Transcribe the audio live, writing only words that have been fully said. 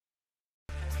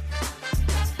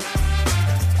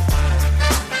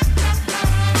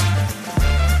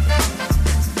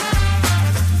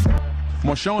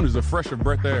Marshawn is a fresher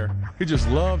breath air. He just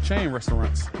loved chain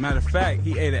restaurants. Matter of fact,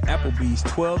 he ate at Applebee's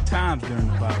 12 times during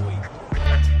the bye week.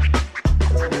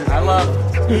 I love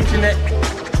each and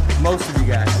most of you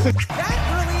guys. That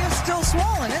really is still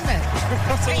swollen, isn't it?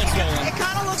 It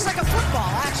kind of looks like a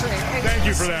football, actually. Thank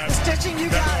you for that. The stitching, you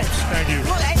got it. Thank you.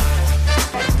 Look,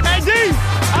 Hey, D,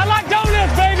 I like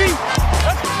donuts, baby.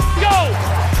 Let's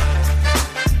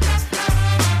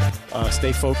go.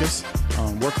 Stay focused.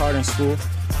 Work hard in school.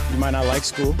 You might not like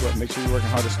school, but make sure you're working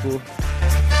hard at school.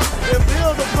 Them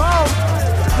bills are bomb.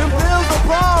 Them bills are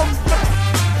bomb.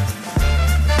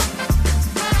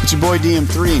 It's your boy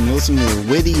DM3, and you're listening to the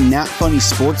Witty Not Funny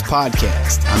Sports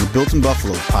Podcast on the Built in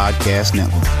Buffalo Podcast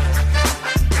Network.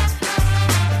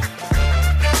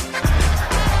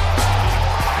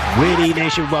 Witty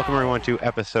Nation, welcome everyone to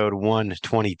episode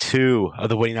 122 of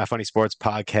the Witty Not Funny Sports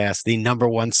Podcast, the number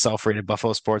one self-rated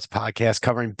Buffalo sports podcast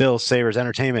covering Bills, Sabres,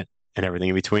 entertainment, and everything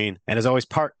in between. And as always,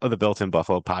 part of the Built in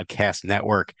Buffalo Podcast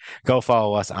Network. Go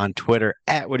follow us on Twitter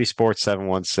at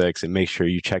WittySports716 and make sure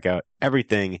you check out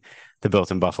everything the Built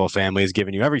in Buffalo family is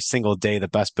giving you every single day, the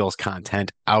best Bills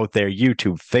content out there,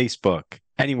 YouTube, Facebook,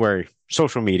 anywhere,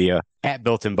 social media, at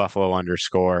Built in Buffalo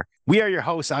 _ We are your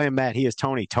hosts. I am Matt. He is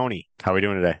Tony. Tony, how are we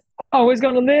doing today? Always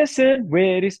gonna listen,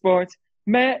 Witty Sports.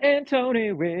 Matt and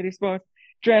Tony, Witty Sports.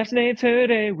 Draft name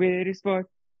today, Witty Sports.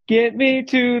 Get me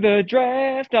to the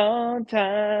draft on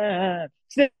time.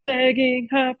 Snagging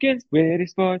Hopkins, Witty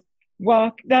Sports.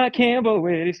 Walk not Campbell,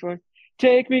 Witty Sports.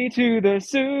 Take me to the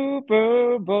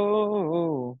Super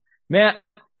Bowl. Matt,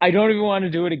 I don't even want to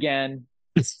do it again.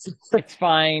 It's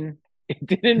fine. It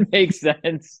didn't make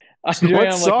sense.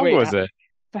 What song was it?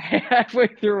 Halfway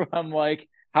through, I'm like,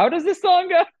 how does this song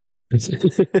go?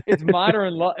 It's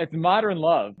Modern Love. It's Modern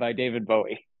Love by David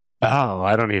Bowie. Oh,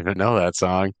 I don't even know that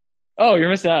song. Oh, you're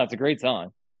missing out. It's a great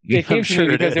song. It came to me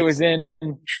because it was in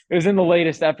the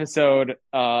latest episode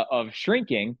of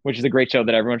Shrinking, which is a great show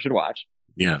that everyone should watch.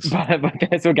 Yes. But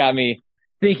that's what got me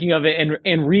thinking of it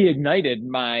and reignited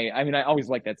I always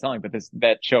liked that song, but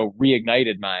that show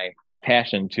reignited my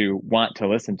passion to want to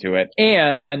listen to it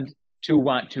and to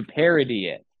want to parody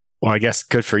it. Well, I guess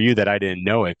good for you that I didn't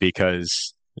know it,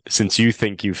 because since you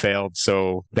think you failed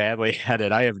so badly at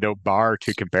it, I have no bar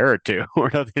to compare it to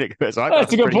or nothing to compare. So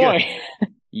that's a good point.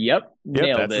 Yep,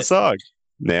 that's the song.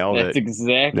 Nailed it. That's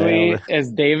exactly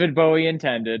as David Bowie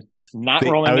intended.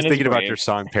 I was thinking about your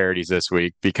song parodies this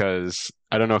week because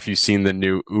I don't know if you've seen the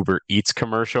new Uber Eats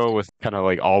commercial with kind of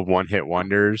like all one-hit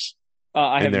wonders.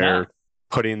 I have not.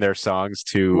 Putting their songs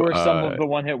to who are some of the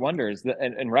one-hit wonders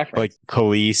in reference, like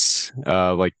Police,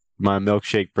 like My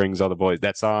Milkshake Brings All the Boys.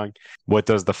 That song. What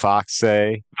Does the Fox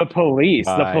Say? The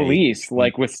Police,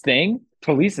 like with Sting.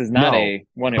 Police is not a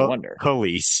one-hit wonder.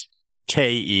 Police,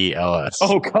 K-E-L-S.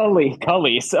 Oh,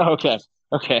 Cullies.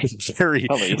 Okay.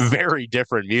 Very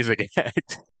different music.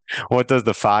 What Does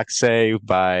the Fox Say?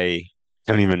 By I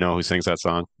don't even know who sings that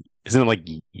song. Isn't it like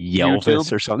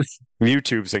Yelvis or something?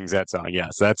 YouTube sings that song.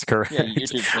 Yes, that's correct. Yeah,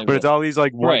 but it's all these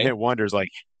like one-hit wonders like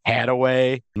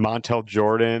Hadaway, Montel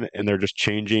Jordan, and they're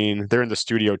in the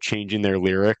studio changing their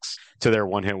lyrics to their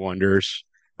one-hit wonders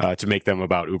to make them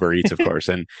about Uber Eats, of course.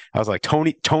 And I was like,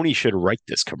 Tony should write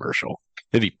this commercial.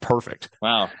 It'd be perfect.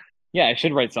 Wow. Yeah, I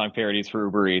should write song parodies for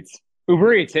Uber Eats.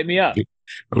 Uber Eats, hit me up.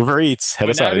 Uber Eats, hit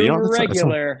us up. Uber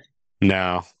regular.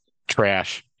 No,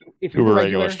 trash. If Uber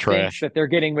regular is trash, that they're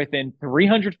getting within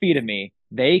 300 feet of me,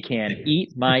 they can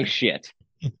eat my shit.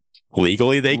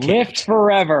 Legally, they can. Lyft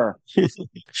forever.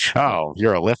 Oh,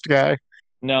 you're a Lyft guy?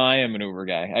 No, I am an Uber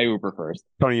guy. I Uber first.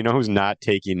 Tony, you know who's not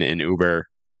taking an Uber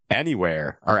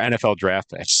anywhere? Are NFL draft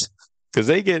picks, because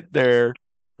they get their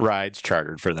rides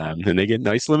chartered for them and they get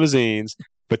nice limousines.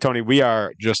 But Tony, we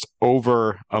are just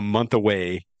over a month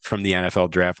away from the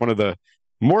NFL draft. One of the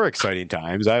more exciting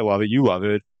times. I love it. You love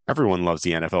it. Everyone loves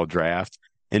the NFL draft.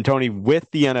 And Tony, with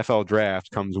the NFL draft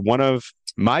comes one of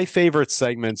my favorite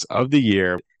segments of the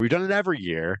year. We've done it every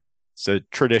year. It's a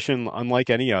tradition unlike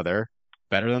any other,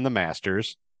 better than the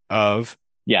Masters, of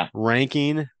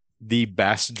ranking the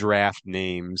best draft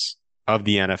names of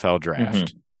the NFL draft.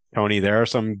 Mm-hmm. Tony, there are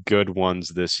some good ones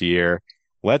this year.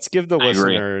 Let's give the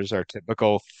listeners our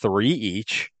typical 3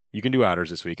 each. You can do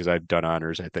honors this week because I've done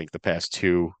honors, I think, the past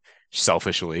 2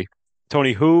 selfishly.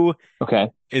 Tony, who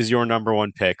is your number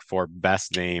 1 pick for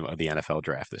best name of the NFL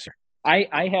draft this year?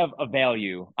 I have a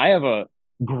value. I have a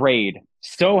grade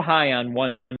so high on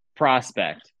one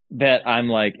prospect that I'm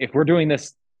like, if we're doing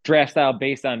this draft style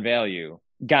based on value,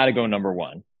 got to go number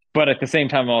 1. But at the same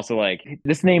time, I'm also like,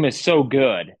 this name is so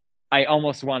good, I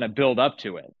almost want to build up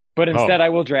to it. But instead, I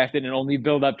will draft it and only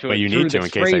build up to it. But you need to in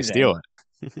case I steal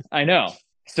it. I know.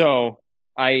 So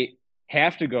I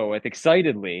have to go with,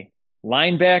 excitedly,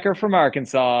 linebacker from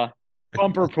Arkansas,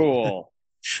 Bumper Pool.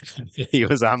 He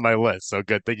was on my list, so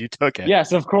good that you took it.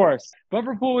 Yes, of course.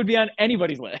 Bumper Pool would be on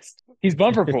anybody's list. He's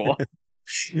Bumper Pool.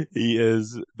 He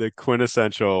is the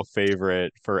quintessential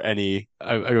favorite for any,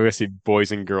 I guess,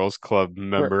 Boys and Girls Club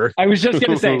member. I was just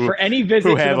going to say, for any visit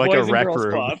who to had the like Boys a and rec Girls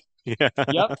room. Club. Yeah.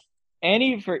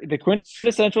 Yep. For the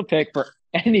quintessential pick for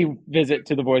any visit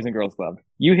to the Boys and Girls Club.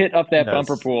 You hit up that Yes.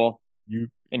 Bumper Pool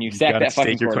and you sack gotta that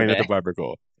fucking stake your claim at the quarterback. Bumper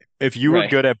Pool. If you were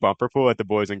good at Bumper Pool at the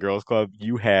Boys and Girls Club,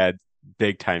 you had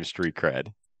big time street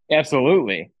cred.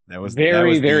 Absolutely. That was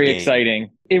very, the very game.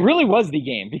 exciting. It really was the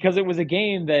game because it was a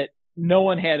game that no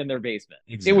one had in their basement.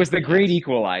 Exactly. It was the great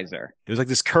equalizer. It was like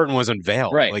this curtain was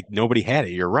unveiled. Right. Like nobody had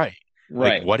it. You're right.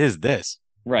 Right. Like, what is this?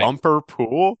 Right. Bumper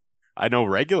pool? I know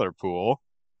regular pool.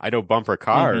 I know bumper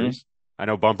cars. I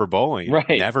know bumper bowling.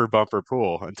 Right. Never bumper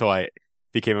pool until I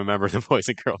became a member of the Boys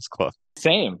and Girls Club.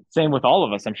 Same with all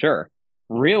of us, I'm sure.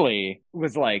 Really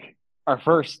was like our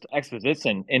first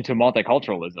exposition into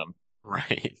multiculturalism.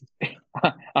 Right.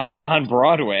 On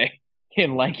Broadway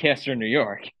in Lancaster, New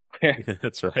York.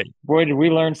 That's right. Boy, did we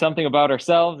learn something about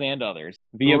ourselves and others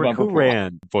via Bumper Who Pool.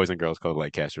 ran Boys and Girls Club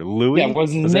Lancaster? Louis? Yeah,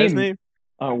 was that his name?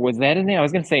 Was that his name? I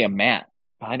was going to say a Matt.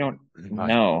 I don't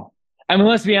know. I mean,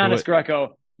 let's be honest,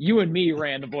 Greco. You and me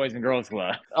ran the Boys and Girls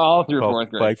Club all through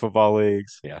fourth grade. Flag football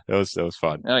leagues. Yeah, it was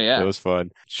fun. Oh, yeah. It was fun.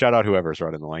 Shout out whoever's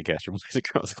running the Lancaster Boys and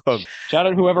Girls Club. Shout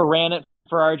out whoever ran it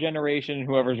for our generation and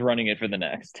whoever's running it for the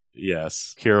next.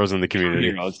 Yes. Heroes in the community.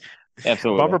 Heroes.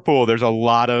 Absolutely. Bumper Pool, there's a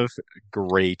lot of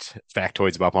great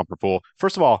factoids about Bumper Pool.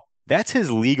 First of all, that's his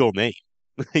legal name.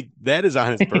 Like that is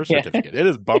on his birth certificate. It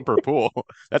is Bumper Pool.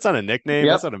 That's not a nickname.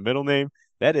 That's not a middle name.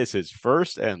 That is his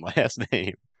first and last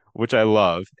name, which I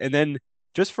love. And then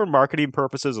just for marketing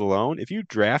purposes alone, if you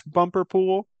draft Bumper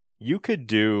Pool, you could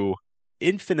do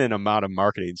infinite amount of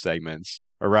marketing segments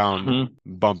around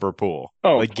Bumper Pool.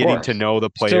 Oh, like getting to know the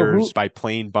players by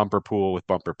playing Bumper Pool with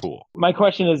Bumper Pool. My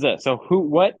question is this. So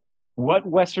what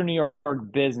Western New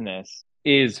York business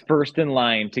is first in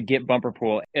line to get Bumper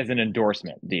Pool as an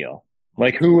endorsement deal?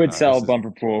 Like who would sell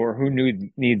Bumper Pool or who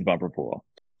needs Bumper Pool?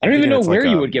 I don't even know where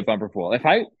you would get Bumper Pool. If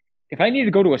I need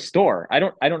to go to a store, I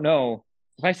don't know.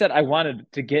 If I said I wanted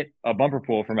to get a Bumper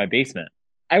Pool for my basement,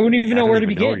 I wouldn't even know where to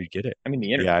begin. Where you get it? I mean,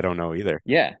 the internet. Yeah, I don't know either.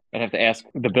 Yeah, I'd have to ask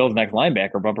the Bills' next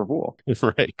linebacker, Bumper Pool.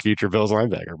 Right, future Bills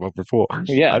linebacker, Bumper Pool.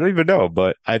 Yeah, I don't even know,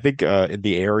 but I think in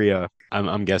the area,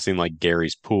 I'm guessing like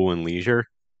Gary's Pool and Leisure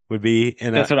would be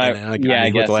in that. That's what I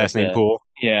guess with the last name Pool.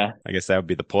 Yeah, I guess that would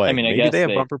be the play. I mean, maybe they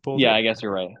have Bumper Pool. Yeah, I guess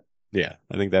you're right. Yeah,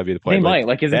 I think that'd be the play. They might.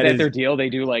 Like, isn't that their deal? They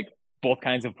do like both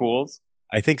kinds of pools.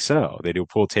 I think so. They do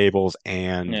pool tables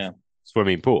and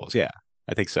swimming pools. Yeah,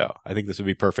 I think so. I think this would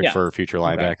be perfect for future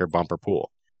linebacker Bumper Pool.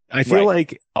 I feel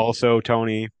like also,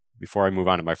 Tony, before I move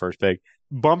on to my first pick,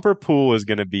 Bumper Pool is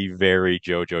going to be very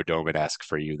JoJo Doman-esque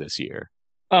for you this year.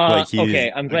 Like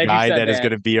he's I'm glad a guy you said that is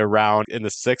going to be around in the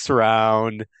 6th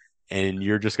round, and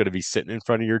you're just going to be sitting in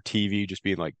front of your TV just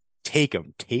being like, take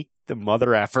him, take the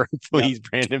mother effer, please,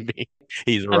 Brandon B.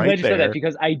 He's right there. I'm glad you said that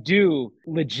because I do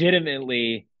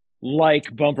legitimately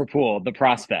like Bumper Pool, the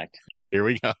prospect. Here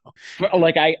we go.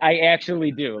 Like I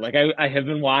actually do. Like I have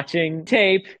been watching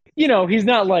tape. You know, he's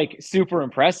not like super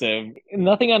impressive.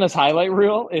 Nothing on his highlight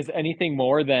reel is anything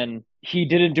more than he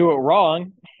didn't do it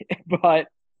wrong, but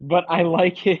I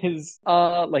like his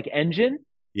like engine.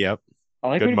 Yep. I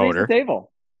like good what he motor. brings to the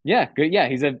table. Yeah, good. Yeah,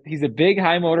 he's a big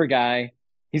high motor guy.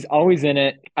 He's always in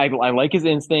it. I like his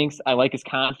instincts. I like his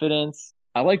confidence.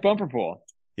 I like Bumper Pool.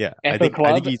 Yeah, I think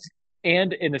he's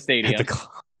and in the stadium.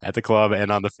 At the club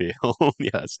and on the field.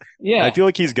 Yes. Yeah. I feel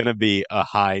like he's going to be a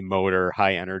high motor,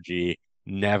 high energy,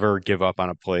 never give up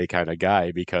on a play kind of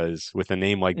guy because with a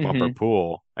name like Bumper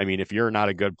Pool, I mean, if you're not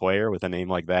a good player with a name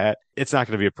like that, it's not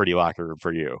going to be a pretty locker room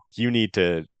for you. You need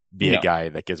to be a guy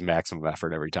that gives maximum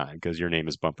effort every time because your name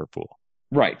is Bumper Pool.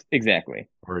 Right. Exactly.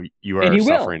 Or you are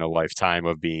suffering a lifetime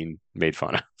of being made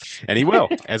fun of. And he will,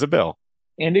 as a Bill.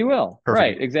 And he will. Perfect.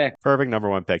 Right. Exactly. Perfect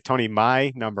number one pick. Tony,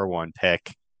 my number one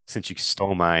pick. Since you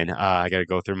stole mine, I got to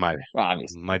go through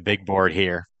my big board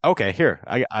here. Okay, here.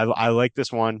 I like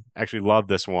this one. Actually, love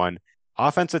this one.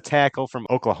 Offensive tackle from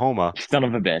Oklahoma. Son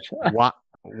of a bitch.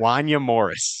 Wanya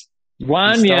Morris.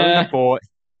 Wanya.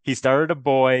 He started a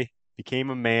boy, became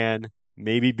a man,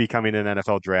 maybe becoming an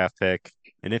NFL draft pick.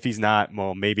 And if he's not,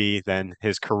 well, maybe then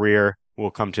his career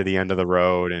will come to the end of the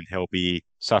road and he'll be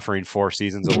suffering 4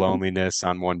 seasons of loneliness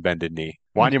on one bended knee.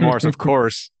 Wanya Morris, of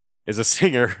course, is a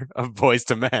singer of Boyz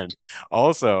II Men.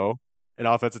 Also, an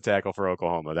offensive tackle for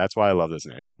Oklahoma. That's why I love this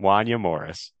name. Wanya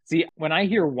Morris. See, when I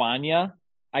hear Wanya,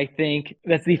 I think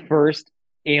that's the first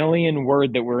alien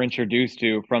word that we're introduced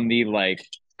to from the like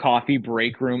coffee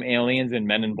break room aliens in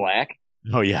Men in Black.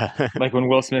 Oh yeah. Like when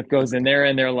Will Smith goes in there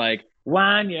and they're like,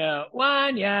 Wanya,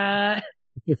 Wanya.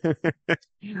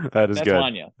 That is That's good.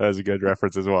 Wanya. That is a good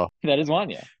reference as well. That is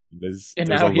Wanya. There's And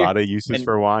a now here- lot of uses and-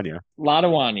 for Wanya. A lot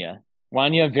of Wanya.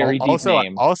 Wanya, very deep Also,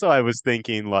 name. also, I was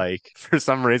thinking like for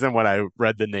some reason when I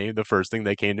read the name, the first thing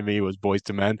that came to me was Boys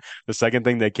to Men. The second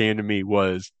thing that came to me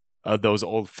was those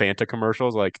old Fanta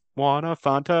commercials, like "Wanna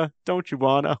Fanta, don't you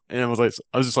wanna?" And I was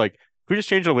just like, "Who just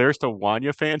changed the lyrics to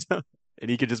Wanya Fanta?" And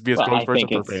he could just be a Well, I spokesperson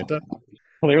think for it's Fanta.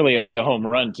 clearly a home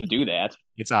run to do that.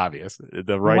 It's obvious.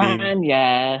 The writing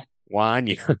Wanya.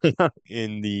 Wanya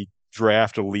in the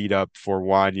draft lead up for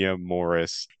Wanya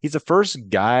Morris. He's the first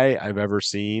guy I've ever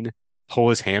seen pull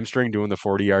his hamstring doing the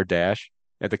 40-yard dash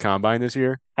at the combine this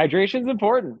year. Hydration's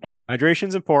important.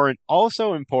 Hydration's important.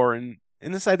 Also important,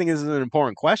 and this I think is an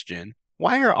important question.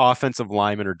 Why are offensive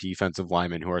linemen or defensive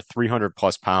linemen who are 300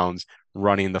 plus pounds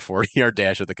running the 40-yard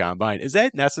dash at the combine? Is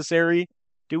that necessary?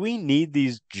 Do we need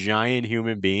these giant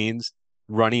human beings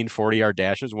running 40-yard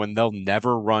dashes when they'll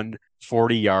never run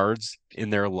 40 yards in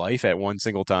their life at one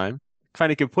single time? I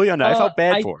find it completely I felt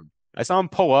bad for him. I saw him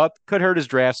pull up, could hurt his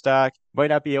draft stock, might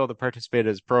not be able to participate at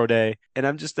his pro day. And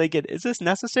I'm just thinking, is this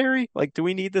necessary? Like, do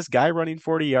we need this guy running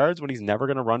 40 yards when he's never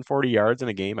going to run 40 yards in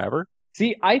a game ever?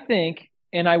 See, I think,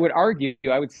 and I would argue,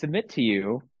 I would submit to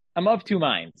you, I'm of two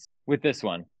minds with this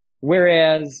one.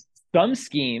 Whereas some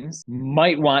schemes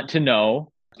might want to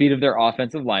know speed of their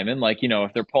offensive linemen, like, you know,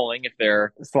 if they're pulling, if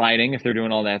they're sliding, if they're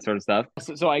doing all that sort of stuff.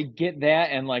 So I get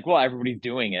that. And like, well, everybody's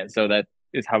doing it. So that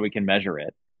is how we can measure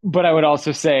it. But I would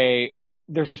also say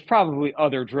there's probably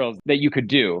other drills that you could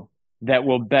do that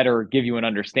will better give you an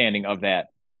understanding of that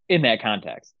in that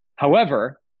context.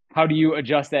 However, how do you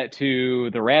adjust that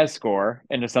to the RAS score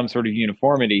and to some sort of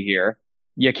uniformity here?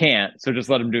 You can't. So just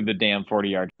let him do the damn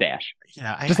 40-yard dash.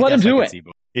 Yeah, just let him do it.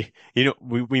 You know,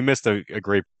 we missed a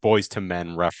great Boys to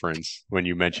Men reference when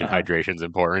you mentioned hydration's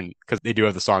important because they do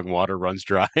have the song Water Runs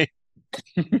Dry.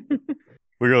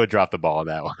 We really dropped the ball on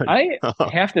that one. I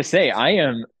have to say, I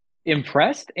am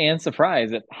impressed and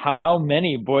surprised at how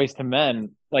many Boys to Men,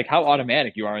 like how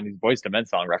automatic you are in these Boys to Men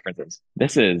song references.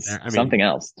 This is something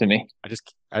else to me. I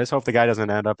just hope the guy doesn't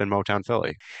end up in Motown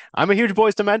Philly. I'm a huge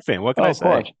Boys to Men fan. What can I say?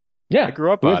 Course. Yeah, I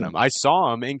grew up on them. I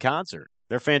saw them in concert.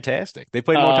 They're fantastic. They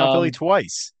played Motown Philly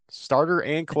twice, starter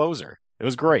and closer. It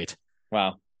was great.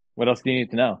 Wow. What else do you need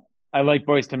to know? I like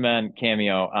Boys to Men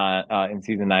cameo in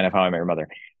season 9 of How I Met Your Mother.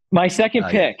 My second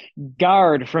pick,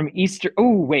 guard from Easter.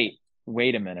 Oh, wait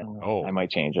a minute. Oh, I might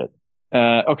change it.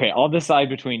 Okay, I'll decide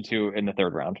between two in the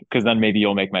third round because then maybe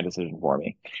you'll make my decision for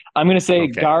me. I'm going to say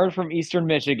guard from Eastern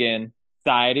Michigan.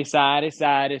 Sidey, sidey,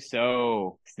 sidey,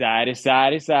 so. Sidey,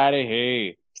 sidey, sidey,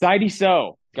 hey. Sidey,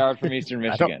 so. Guard from Eastern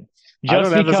Michigan. I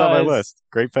don't have this on my list.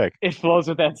 Great pick. It flows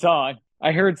with that song.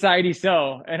 I heard Sidey,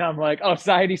 so, and I'm like, oh,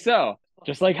 Sidey, so.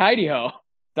 Just like Heidi Ho.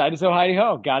 Sidey, so, Heidi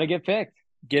Ho. Got to get picked.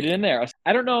 Get it in there.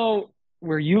 I don't know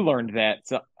where you learned that,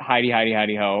 so Heidi, Heidi,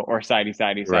 Heidi Ho, or Sidey,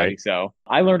 Sidey, Sidey, so.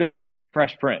 I learned it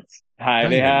Fresh Prince.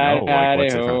 Heidi, Heidi,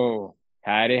 Heidi Ho.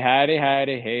 Heidi, Heidi,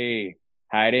 Heidi, hey.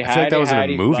 Heidi, Heidi, I feel like that was in a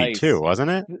movie Slice. too,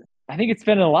 wasn't it? I think it's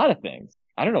been in a lot of things.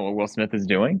 I don't know what Will Smith is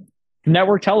doing.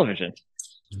 Network television.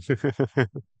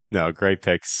 No, great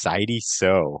pick. Sidey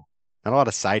So. Not a lot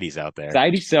of Sideys out there.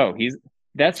 Sidey So.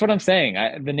 That's what I'm saying.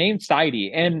 The name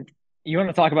Sidey, and you want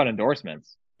to talk about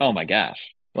endorsements. Oh my gosh.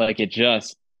 Like it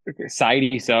just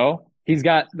Sidey So. He's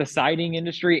got the siding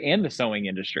industry and the sewing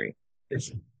industry.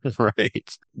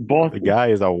 Right. Both. The guy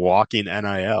is a walking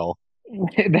NIL.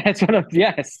 That's what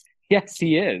yes,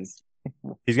 he is.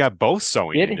 He's got both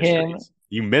sewing industries.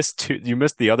 You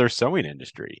missed the other sewing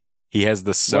industry. He has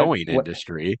the sewing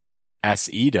industry,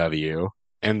 SEW,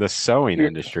 and the sewing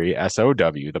industry, SOW,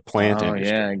 the plant industry.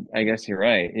 Yeah, I guess you're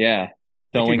right. Yeah.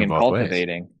 Sewing and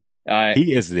cultivating.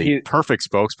 He is the perfect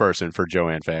spokesperson for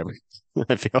Joanne Fabrics.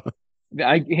 I feel.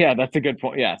 Yeah, that's a good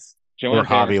point. Yes. Joanne or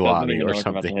Hobby Lobby or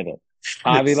something.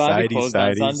 Hobby Lobby closed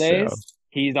on Sundays. So.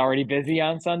 He's already busy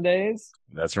on Sundays.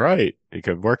 That's right. He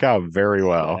could work out very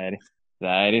well.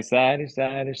 Sidey,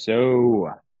 so.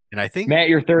 And I think Matt,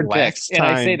 your third pick. And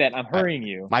I say that I'm hurrying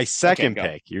you. My second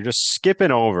pick. You're just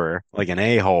skipping over like an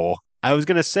a-hole. I was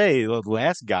gonna say the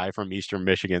last guy from Eastern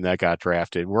Michigan that got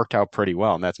drafted worked out pretty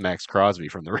well, and that's Max Crosby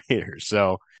from the Raiders.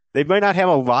 So they might not have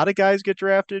a lot of guys get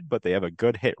drafted, but they have a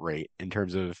good hit rate in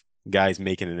terms of guys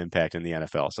making an impact in the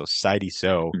NFL. So Sidey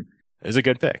So is a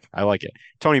good pick. I like it.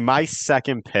 Tony, my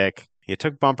second pick. You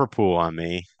took bumper pool on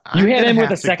me. You hit him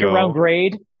with a second round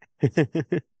grade.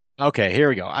 Okay, here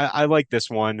we go. I like this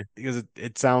one because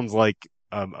it sounds like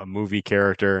a movie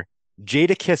character.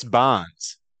 Jadakiss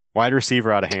Bonds wide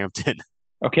receiver out of Hampton.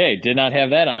 Okay, did not have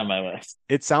that on my list.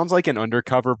 It sounds like an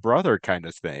undercover brother kind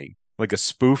of thing, like a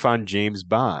spoof on James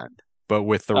Bond, but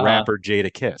with the rapper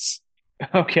Jada Kiss. And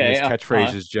Okay. his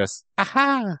catchphrase is just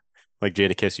 "aha," like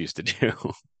Jada Kiss used to do.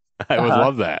 I would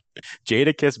love that.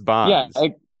 Jada Kiss Yeah, Bonds.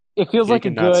 it feels like a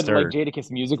Shaken, not good like stirred.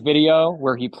 Jadakiss music video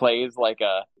where he plays like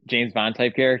a James Bond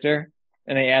type character,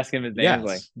 and they ask him his name. He's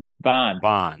like Yes, Bond,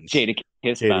 Bonds. Jadakiss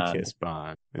Jada Bond. Kiss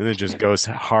Bond, and it just goes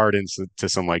hard into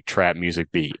some like trap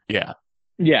music beat. Yeah.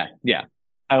 Yeah, yeah,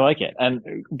 I like it.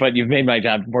 But you've made my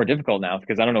job more difficult now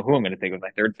because I don't know who I'm going to take with my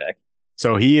third pick.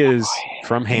 So he is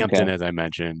from Hampton, Okay. as I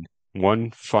mentioned. One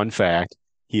fun fact: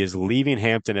 he is leaving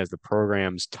Hampton as the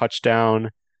program's touchdown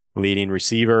leading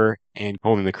receiver and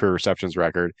holding the career receptions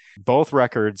record. Both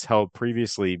records held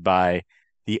previously by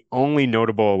the only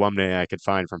notable alumni I could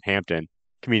find from Hampton,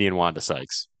 comedian Wanda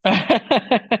Sykes.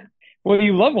 Well,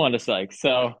 you love Wanda Sykes,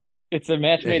 so it's a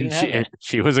match made in heaven.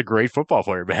 She was a great football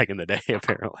player back in the day,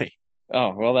 apparently.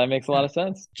 Oh, well, that makes a lot of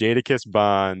sense. Jadakiss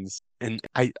Bonds. And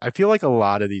I feel like a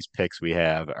lot of these picks we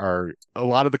have are a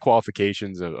lot of the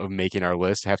qualifications of making our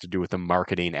list have to do with the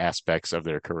marketing aspects of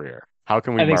their career. How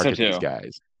can we I think so market these too.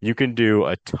 guys? You can do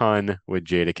a ton with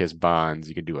Jadakiss Bonds.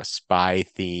 You can do a spy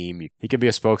theme. He can be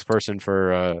a spokesperson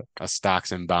for a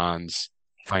stocks and bonds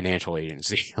financial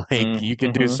agency. Like you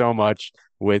can do Mm-hmm. so much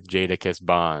with Jadakiss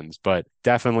Bonds, but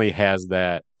definitely has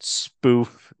that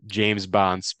spoof James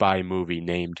Bond spy movie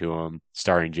name to him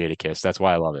starring Jadakiss. That's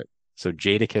why I love it. So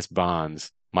Jadakiss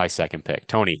Bonds, my second pick.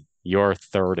 Tony, your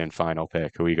third and final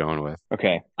pick. Who are you going with?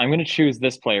 Okay, I'm going to choose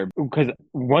this player because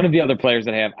one of the other players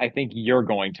that I have, I think you're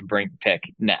going to pick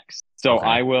next. So Okay.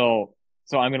 I will.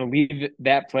 So I'm going to leave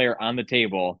that player on the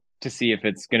table to see if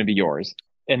it's going to be yours,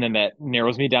 and then that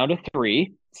narrows me down to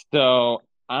three. So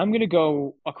I'm going to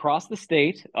go across the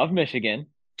state of Michigan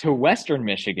to Western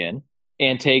Michigan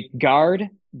and take guard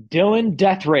Dylan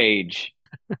Deathrage.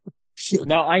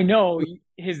 Now I know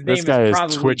his name This guy is is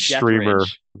probably Twitch streamer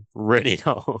Deathridge.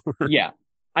 radio. Yeah,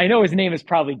 I know his name is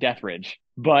probably Deathridge,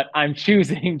 but I'm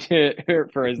choosing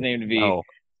for his name to be No,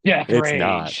 Death it's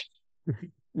not. Rage.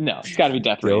 No, it's got to be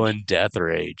Death Rage. Dylan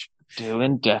Deathrage.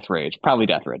 Dylan Death Rage, probably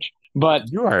Death Rage.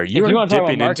 But You are you want to talk about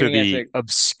dipping into marketing the aspect,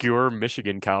 obscure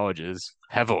Michigan colleges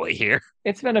heavily here.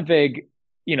 it's been a big,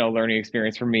 learning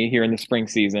experience for me here in the spring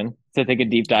season to take a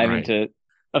deep dive Right. into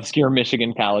obscure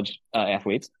Michigan college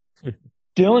athletes.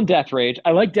 Dylan Death Rage.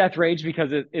 I like Death Rage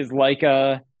because it's like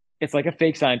a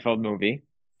fake Seinfeld movie,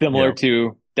 similar Yep.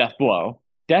 to Death Blow.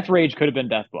 Death Rage could have been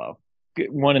Death Blow,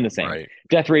 one and the same. Right.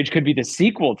 Death Rage could be the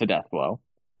sequel to Death Blow.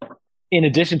 In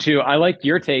addition to, I like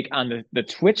your take on the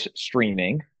Twitch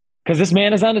streaming because this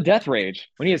man is on a Death Rage.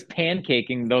 When he is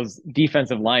pancaking those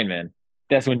defensive linemen,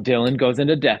 that's when Dylan goes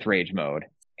into Death Rage mode.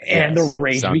 And Yes. the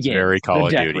rage Sounds begins. very Call the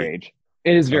of Death Duty. Rage.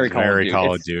 It is very Call of Duty. Call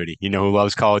of It's- Duty. You know who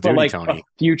loves Call of but Duty, like Tony? a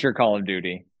future Call of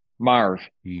Duty. Marv.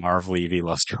 Marv Levy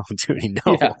loves Call of Duty.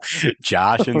 No, Yeah.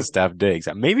 Josh and Steph Diggs.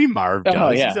 Maybe Marv does. Oh,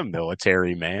 yeah. He's a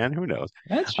military man. Who knows?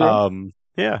 That's true.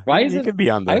 Yeah. Why he isn't- could be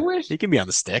on the. I wish- He can be on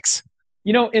the sticks.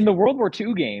 In the World War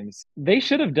II games, they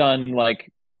should have done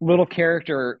like little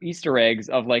character Easter eggs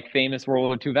of like famous World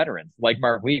War II veterans, like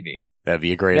Marv Levy. That'd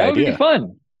be a great That would idea. be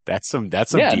fun. That's some Yeah,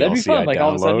 DLC that'd be fun. I'd Like, all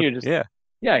of a sudden download. you just-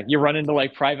 Yeah. You run into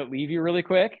like Private Levy really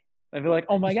quick. I'd be like,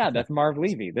 oh my God, that's Marv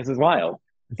Levy. This is wild.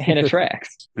 And it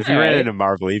tracks. If you ran Alright. into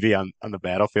Marv Levy on the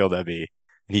battlefield,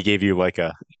 he gave you like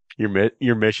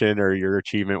your mission or your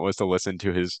achievement was to listen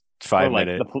to his Or,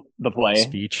 5-minute the play.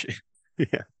 speech.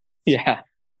 Yeah, Yeah.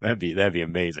 that'd be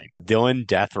amazing. Dylan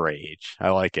Death Rage. I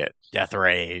like it. Death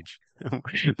Rage.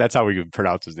 That's how we would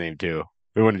pronounce his name too.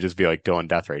 It wouldn't just be like Dylan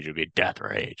Death Rage. It'd be Death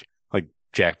Rage, like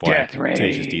Jack Black, Death Rage.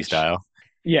 Tenacious D style.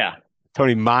 Yeah.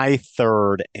 Tony, my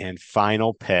third and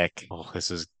final pick. Oh,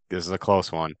 this is a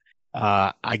close one.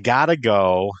 I gotta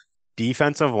go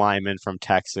defensive lineman from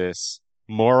Texas,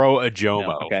 Moro Ajomo.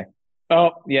 No, okay.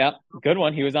 Oh, yeah. Good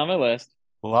one. He was on my list.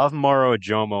 Love Moro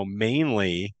Ajomo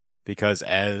mainly because,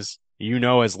 as you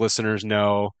know, as listeners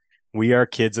know, we are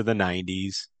kids of the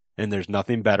 90s, and there's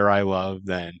nothing better I love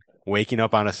than waking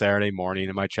up on a Saturday morning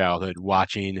in my childhood,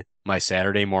 watching my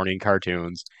Saturday morning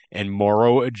cartoons, and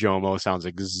Moro Ajomo sounds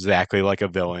exactly like a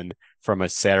villain from a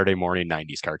Saturday morning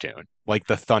 90s cartoon. Like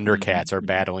the Thundercats are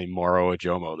battling Moro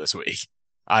Ajomo this week.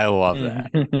 I love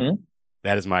that. Mhm.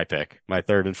 That is my pick. My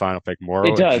third and final pick,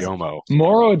 Moro It does. Ajomo.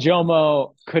 Moro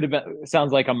Ajomo could have been,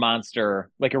 sounds like a monster,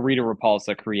 like a Rita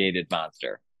Repulsa created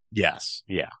monster. Yes.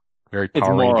 Yeah. Very It's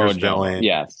Power Moro Rangers Ajomo. villain.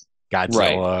 Yes.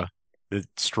 Godzilla.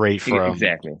 Straight from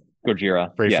Exactly.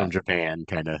 Gojira. straight Yeah. from Japan,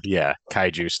 kind of. Yeah.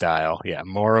 Kaiju style. Yeah.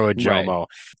 Moro Ajomo.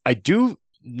 I do,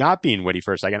 not being witty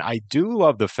for a second, I do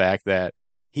love the fact that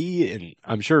and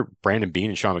I'm sure Brandon Beane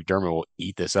and Sean McDermott will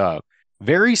eat this up.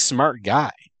 Very smart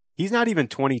guy. He's not even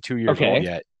 22 years old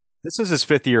yet. This is his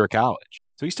 5th year of college.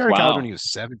 So he started college when he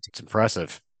was 17. It's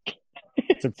impressive.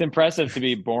 It's impressive to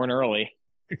be born early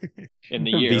in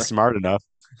the year. Be smart enough.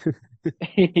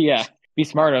 Yeah. Be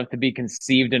smart enough to be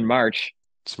conceived in March.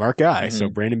 Smart guy. So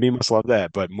Brandon Beane must love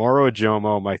that. But Moro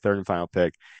Ajomo, my 3rd and final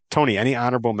pick. Tony, any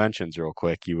honorable mentions real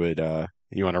quick you want to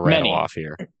rattle off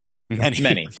here?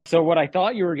 Many. So what I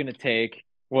thought you were going to take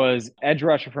was edge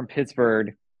rusher from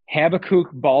Pittsburgh,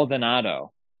 Habakkuk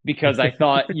Baldonado, because I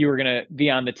thought you were going to be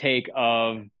on the take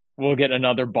of, we'll get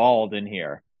another bald in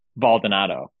here.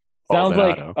 Baldonado. Sounds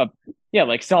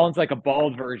sounds like a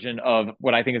bald version of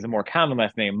what I think is a more common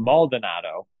last name,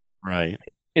 Maldonado. Right.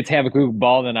 It's Habakkuk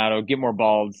Baldonado. Get more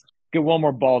balds. Get one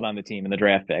more bald on the team in the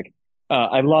draft pick.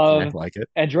 I love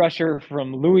edge rusher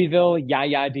from Louisville,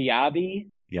 Yaya Diaby.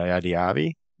 Yaya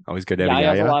Diaby. Always good to have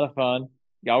Yaya's Yaya. a lot of fun.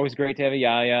 Always great to have a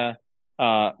Yaya.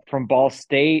 From Ball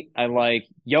State, I like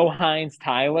Hines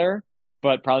Tyler,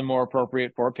 but probably more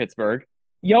appropriate for Pittsburgh.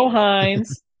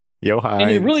 Hines. Hines.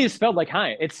 And it really is spelled like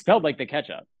Heinz. It's spelled like the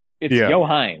ketchup. It's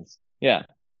Hines. Yeah.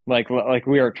 Like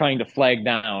we are trying to flag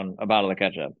down a bottle of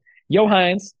ketchup.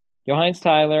 Hines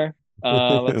Tyler.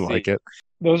 Let's see. Like it.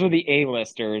 Those are the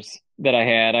A-listers that I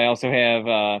had. I also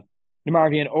have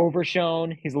Demarvion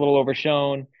Overshown. He's a little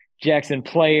overshown. Jackson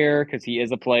Player, because he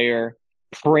is a player.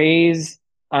 Praise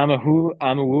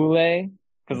Amawule,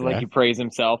 because he praised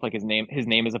himself, like his name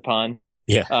is a pun.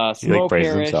 Yeah. Smoke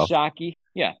Harris, Shockey.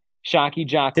 Yeah. Shockey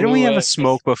Jock. Didn't we have a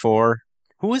Smoke before?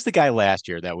 Who was the guy last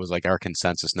year that was like our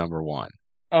consensus number 1?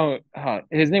 Oh,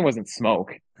 his name wasn't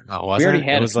Smoke. Oh, wasn't we already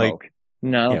it? had It was Smoke.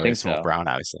 No, I don't think Smoke so. Brown,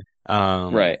 obviously.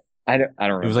 Right. I don't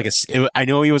remember. It was like I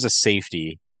know he was a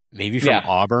safety, maybe from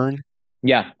Auburn.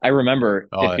 Yeah, I remember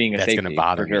it being a safety. That's going to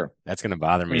bother me. Sure. That's going to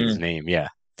bother me. His name,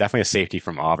 definitely a safety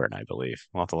from Auburn, I believe.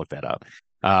 We'll have to look that up.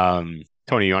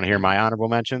 Tony, you want to hear my honorable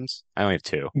mentions? I only have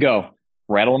 2. Go,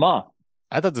 rattle them off.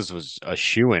 I thought this was a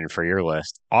shoe-in for your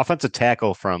list. Offensive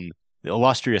tackle from the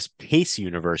illustrious Pace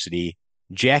University,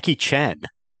 Jackie Chen.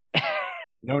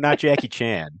 No, not Jackie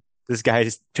Chan. This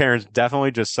guy's parents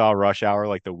definitely just saw Rush Hour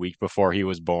like the week before he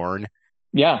was born.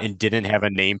 Yeah. And didn't have a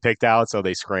name picked out, so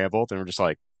they scrambled and were just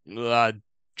like,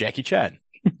 Jackie Chen.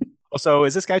 Also,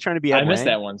 is this guy trying to be Ed I missed Wang?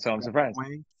 that one, so I'm surprised.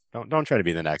 Don't try to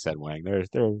be the next Ed Wang.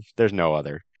 There's no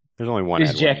other. There's only one.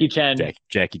 Is Jackie Chen?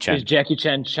 Jackie Chen. Is Jackie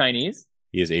Chen Chinese?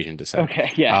 He is Asian descent.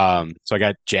 Okay, yeah. So I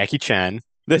got Jackie Chen.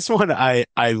 This one, I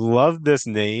love this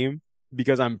name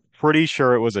because I'm pretty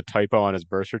sure it was a typo on his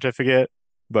birth certificate.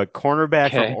 But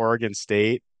cornerback from Oregon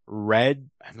State, I'm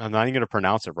not even going to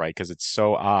pronounce it right because it's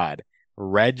so odd.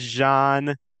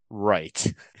 Redjohn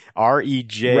Wright.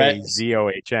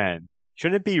 Rejzohn.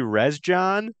 Shouldn't it be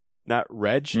Rezjohn, not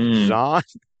Redjohn?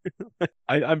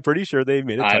 I'm pretty sure they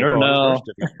made a typo. I don't know.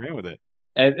 With it.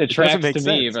 It tracks to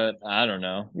me, sense. but I don't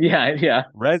know. Yeah.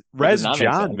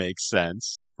 Rezjohn makes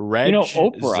sense.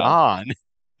 Oprah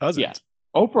doesn't. Yeah.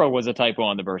 Oprah was a typo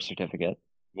on the birth certificate.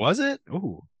 Was it?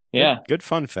 Ooh. Yeah. Good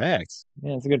fun facts.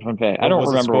 Yeah, it's a good fun fact. I don't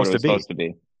remember what it was supposed to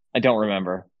be. I don't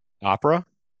remember. Opera?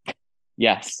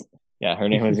 Yes. Yeah, her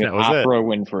name was That was Oprah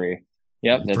Winfrey.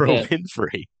 Yep, that's Oprah it.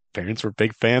 Winfrey. Parents were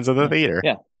big fans of the theater.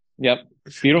 Yeah. Yep.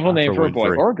 Beautiful name for a boy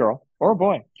Winfrey. or a girl or a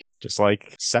boy. Just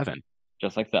like Seven.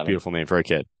 Just like Seven. Beautiful name for a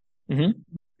kid. Mm-hmm.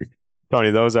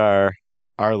 Tony, those are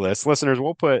our lists. Listeners,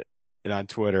 we'll put it on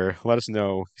Twitter. Let us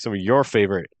know some of your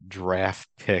favorite draft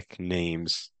pick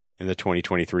names in the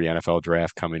 2023 NFL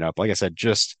draft coming up. Like I said,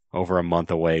 just over a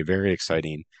month away. Very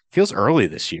exciting. Feels early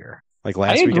this year. Like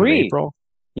last week in April.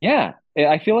 Yeah.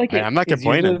 I feel like I'm not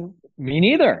complaining. Me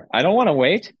neither. I don't want to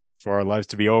wait for our lives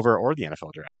to be over or the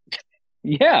NFL draft.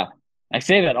 Yeah. I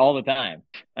say that all the time.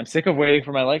 I'm sick of waiting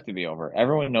for my life to be over.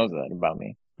 Everyone knows that about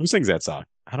me. Who sings that song?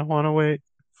 I don't want to wait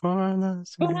for life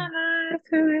to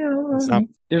be over.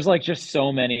 There's like just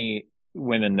so many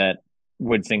women that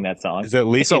would sing that song. Is it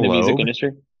Lisa Loeb? In the music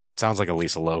industry? Sounds like a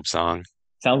Lisa Loeb song.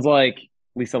 Sounds like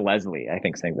Lisa Leslie, I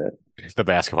think, sings it. The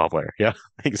basketball player. Yeah,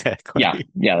 exactly. Yeah,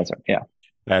 that's right. Yeah.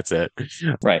 That's it.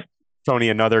 Right. Tony,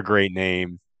 another great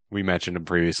name. We mentioned him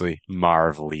previously,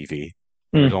 Marv Levy.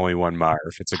 There's only one Marv.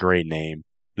 It's a great name.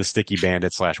 The sticky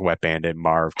bandit / wet bandit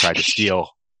Marv tried to steal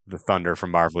the thunder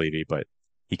from Marv Levy, but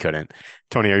he couldn't.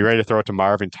 Tony, are you ready to throw it to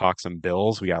Marv and talk some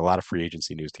Bills? We got a lot of free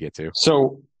agency news to get to.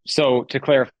 So to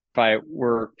clarify,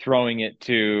 we're throwing it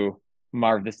to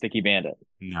Marv the sticky bandit.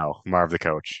 No, Marv the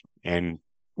coach and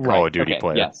Call of Duty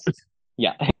player. Yes.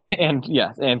 Yeah. And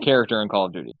character in Call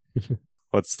of Duty.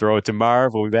 Let's throw it to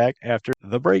Marv. We'll be back after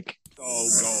the break. Go,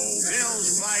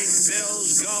 Bills fight,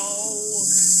 Bills go.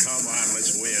 Come on,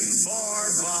 let's win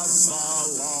for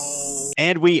Buffalo.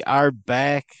 And we are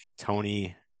back,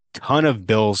 Tony. Ton of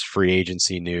Bills free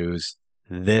agency news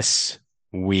this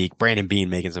week. Brandon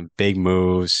Beane making some big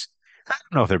moves. I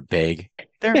don't know if they're big.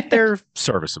 They're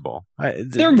serviceable.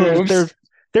 They're moves.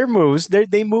 They're moves.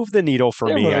 They move the needle for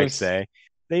They're me, I'd moves. say.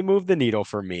 They move the needle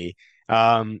for me.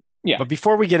 Yeah. But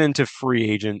before we get into free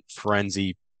agent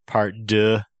frenzy part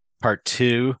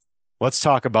 2, let's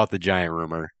talk about the giant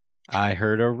rumor. I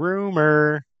heard a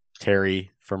rumor. Terry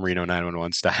from Reno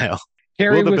 911 style.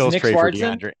 Terry Will the was Bills Nick trade for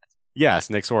Swartzen? DeAndre? Yes,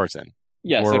 Nick Swartzen.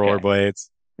 Yes, Or okay. Rollerblades.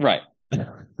 Right.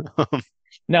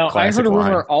 Now, Classic I heard a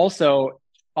rumor line.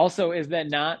 also, is that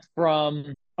not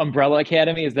from Umbrella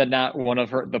Academy? Is that not one of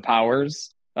the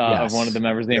powers of one of the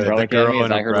members of the Umbrella Academy? girl As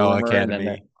in I heard a Umbrella rumor, Academy, and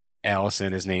then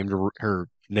Allison is named. Her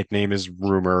nickname is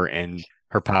Rumor, and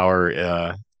her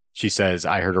power. She says,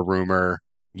 "I heard a rumor.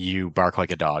 You bark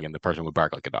like a dog, and the person would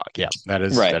bark like a dog." Yeah, that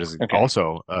is Right. that is Okay.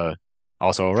 also a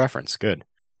reference. Good,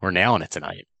 we're nailing it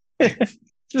tonight. This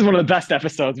is one of the best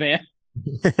episodes, man.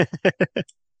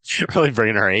 Really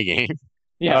bringing our A game.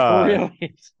 Yeah,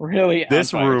 really.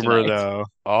 This on fire rumor, tonight. though,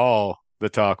 all the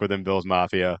talk within Bills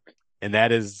Mafia, and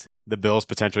that is the Bills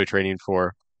potentially trading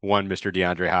for one Mr.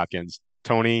 DeAndre Hopkins.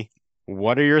 Tony,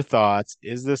 what are your thoughts?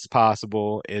 Is this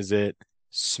possible? Is it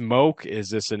smoke? Is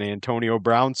this an Antonio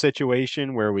Brown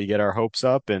situation where we get our hopes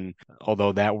up? And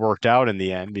although that worked out in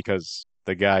the end because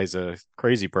the guy's a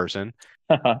crazy person,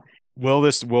 will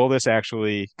this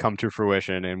actually come to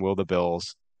fruition? And will the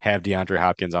Bills have DeAndre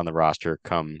Hopkins on the roster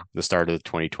come the start of the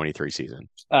 2023 season?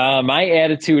 My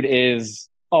attitude is,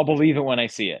 I'll believe it when I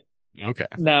see it. Okay.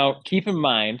 Now, keep in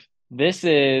mind, this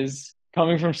is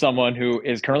coming from someone who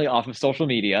is currently off of social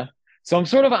media. So I'm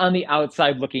sort of on the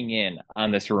outside looking in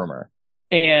on this rumor.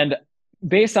 And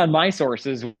based on my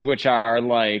sources, which are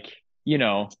like,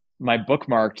 my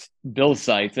bookmarked Bills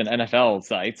sites and NFL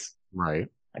sites. Right.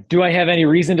 Do I have any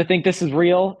reason to think this is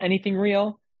real? Anything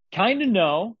real? Kind of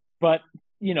no, but,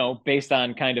 based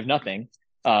on kind of nothing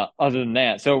other than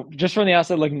that. So just from the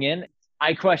outside looking in,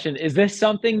 I question, is this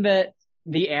something that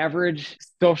the average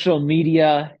social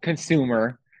media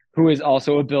consumer who is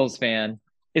also a Bills fan,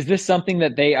 is this something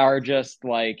that they are just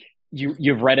like,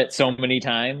 you've read it so many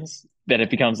times that it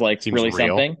becomes like Seems really real.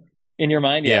 Something in your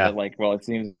mind? Yeah. That like, well, it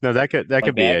seems No, that could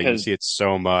like be it. You 'cause- see it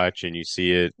so much and you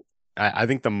see it. I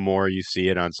think the more you see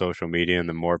it on social media and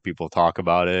the more people talk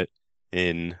about it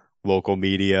in local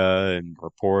media and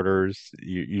reporters,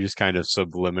 you just kind of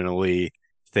subliminally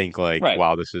think like, Right.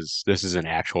 wow, this is an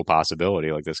actual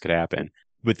possibility. Like this could happen.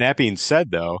 With that being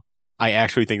said, though, I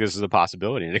actually think this is a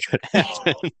possibility and it could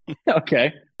happen.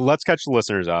 Okay. Let's catch the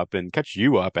listeners up and catch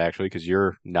you up actually, because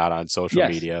you're not on social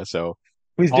Yes. media. So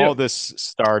Please all do. this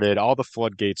started, all the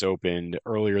floodgates opened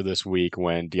earlier this week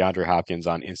when DeAndre Hopkins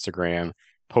on Instagram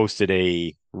posted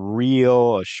a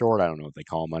short, I don't know what they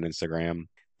call them on Instagram,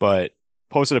 but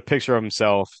posted a picture of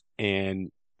himself,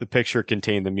 and the picture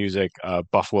contained the music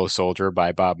Buffalo Soldier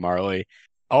by Bob Marley.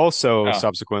 Also,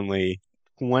 subsequently,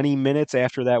 20 minutes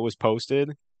after that was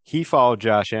posted, he followed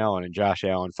Josh Allen and Josh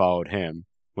Allen followed him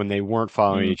when they weren't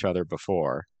following each other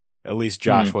before. At least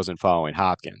Josh wasn't following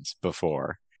Hopkins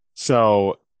before.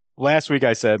 So last week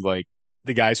I said like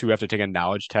the guys who have to take a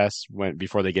knowledge test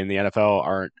before they get in the NFL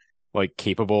aren't like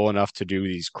capable enough to do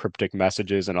these cryptic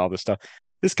messages and all this stuff.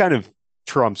 This kind of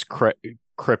trumps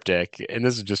cryptic, and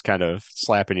this is just kind of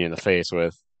slapping you in the face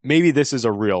with maybe this is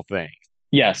a real thing.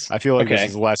 Yes. I feel like Okay.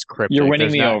 this is less cryptic. You're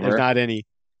winning me over.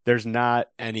 There's not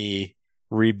any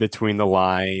read between the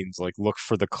lines, like look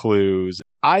for the clues.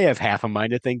 I have half a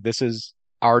mind to think this has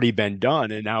already been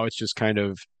done, and now it's just kind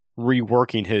of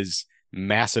reworking his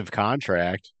massive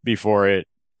contract before it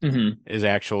is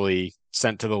actually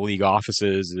sent to the league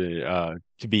offices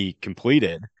to be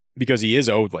completed, because he is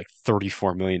owed like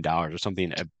 $34 million or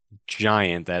something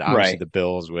giant that obviously the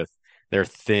Bills, with their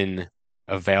thin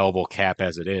available cap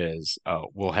as it is,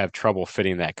 will have trouble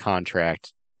fitting that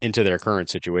contract into their current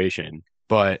situation.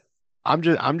 But I'm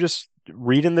just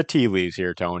reading the tea leaves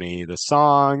here, Tony. The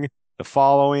song, the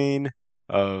following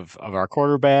of our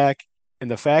quarterback, and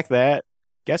the fact that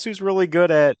guess who's really good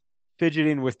at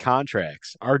fidgeting with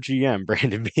contracts? Our GM,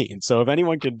 Brandon Beane. So if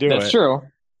anyone can do That's true.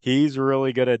 he's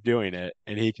really good at doing it,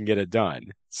 and he can get it done.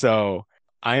 So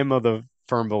I am of the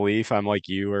firm belief, I'm like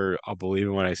you, or I'll believe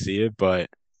it when I see it. But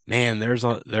man, there's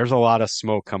a lot of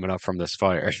smoke coming up from this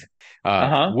fire.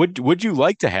 Would you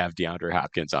like to have DeAndre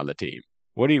Hopkins on the team?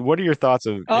 What are your thoughts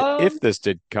of if this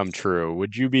did come true?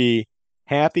 Would you be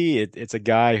happy? It's a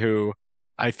guy who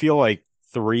I feel like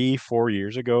 3-4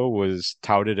 years ago was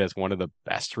touted as one of the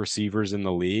best receivers in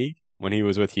the league when he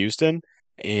was with Houston,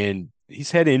 and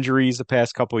he's had injuries the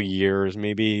past couple of years.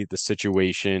 Maybe the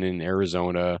situation in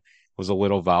Arizona was a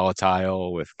little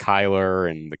volatile with Kyler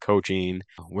and the coaching,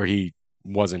 where he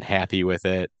wasn't happy with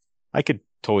it. I could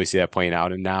totally see that playing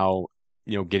out. And now,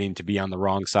 getting to be on the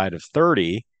wrong side of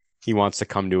 30, he wants to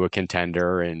come to a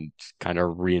contender and kind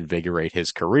of reinvigorate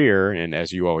his career. And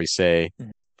as you always say,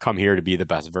 come here to be the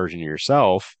best version of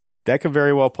yourself. That could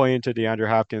very well play into DeAndre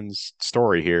Hopkins'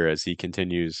 story here as he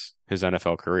continues his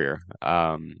NFL career.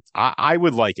 I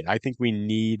would like it. I think we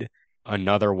need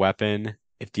another weapon.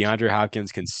 If DeAndre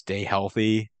Hopkins can stay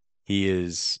healthy, he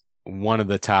is one of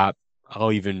the top,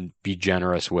 I'll even be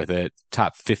generous with it,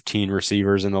 top 15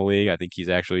 receivers in the league. I think he's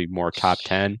actually more top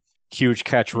 10. Huge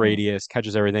catch radius,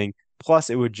 catches everything. Plus,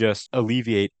 it would just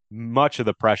alleviate much of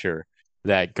the pressure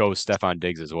that goes Stephon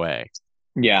Diggs' way.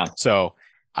 Yeah. So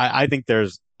I think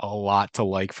there's a lot to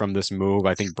like from this move.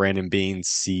 I think Brandon Beane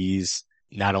sees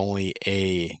not only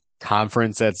a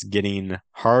conference that's getting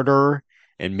harder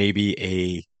and maybe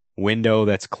a window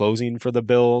that's closing for the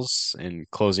Bills and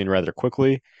closing rather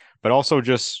quickly, but also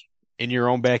just in your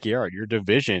own backyard. Your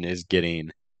division is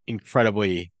getting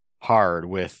incredibly hard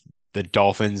with the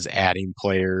Dolphins adding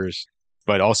players,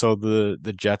 but also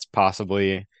the Jets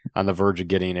possibly on the verge of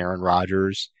getting Aaron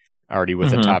Rodgers already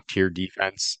with a top tier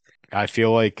defense. I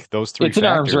feel like those three factors, an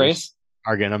arms race.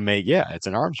 Are going to make, it's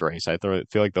an arms race. I feel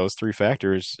like those three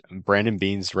factors, Brandon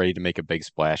Beane's ready to make a big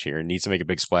splash here and needs to make a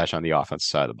big splash on the offensive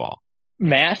side of the ball.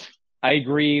 Matt, I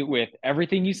agree with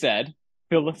everything you said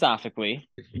philosophically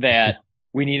that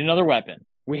we need another weapon.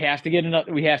 We have to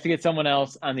get someone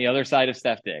else on the other side of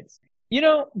Steph Diggs.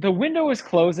 The window is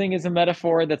closing is a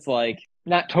metaphor that's like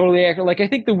not totally accurate. Like I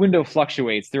think the window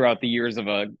fluctuates throughout the years of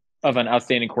an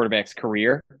outstanding quarterback's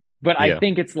career, but I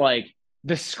think it's like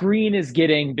the screen is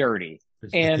getting dirty.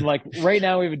 And like right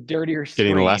now we have a dirtier screen.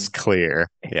 Getting less clear.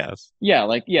 Yes. Yeah,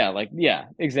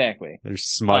 exactly. There's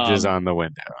smudges on the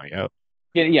window. Yep.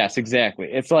 Yeah, yes, exactly.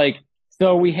 It's like,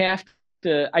 so we have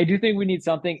to, I do think we need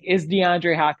something. Is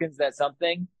DeAndre Hopkins that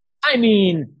something? I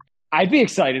mean, I'd be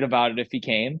excited about it if he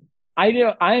came.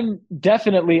 I'm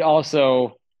definitely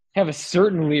also have a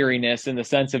certain leeriness in the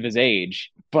sense of his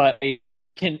age, but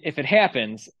if it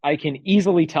happens, I can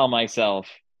easily tell myself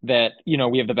that,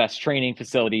 we have the best training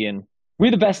facility and we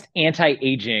have the best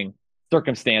anti-aging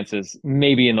circumstances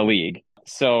maybe in the league.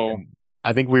 So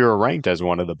I think we were ranked as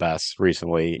one of the best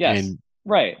recently. Yes, and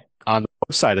right. On the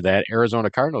flip side of that, Arizona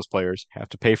Cardinals players have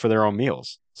to pay for their own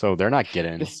meals. So they're not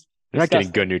getting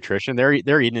good nutrition. They're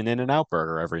eating an In-N-Out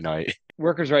burger every night.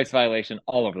 Workers' rights violation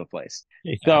all over the place.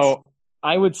 Yes. So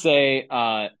I would say,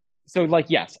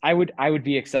 yes, I would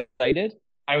be excited.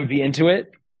 I would be into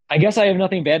it. I guess I have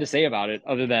nothing bad to say about it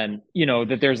other than,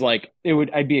 that there's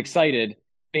I'd be excited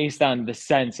based on the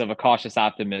sense of a cautious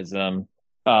optimism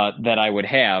that I would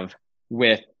have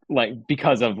with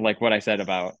because of what I said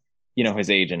about, his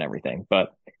age and everything.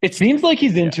 But it seems like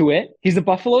he's into it. He's a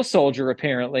Buffalo Soldier,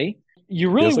 apparently. You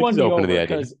really won me over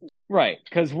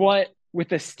because what with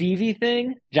the Stevie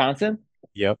thing, Johnson?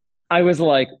 Yep. I was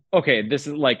like, okay,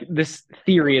 this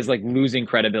theory is losing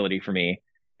credibility for me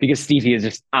because Stevie is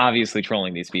just obviously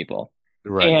trolling these people.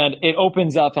 Right. And it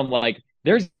opens up. I'm like,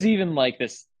 there's even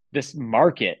this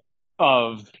market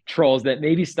of trolls that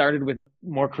maybe started with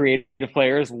more creative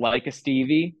players like a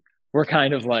Stevie. We're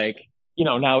kind of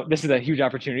now this is a huge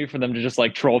opportunity for them to just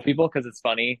troll people because it's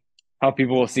funny how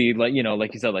people will see like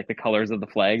you said, the colors of the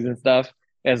flags and stuff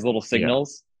as little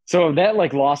signals. Yeah. So that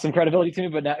lost some credibility to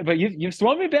me, but you've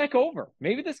swung me back over.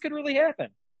 Maybe this could really happen.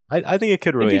 I think it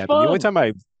could really happen. Fun. The only time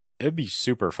it'd be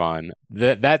super fun.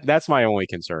 That's my only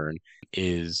concern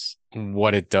is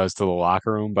what it does to the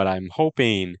locker room. But I'm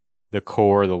hoping the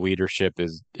core, the leadership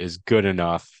is good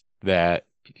enough that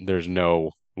there's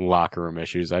no locker room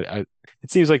issues. It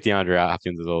seems like DeAndre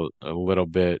Hopkins is a little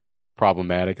bit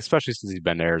problematic, especially since he's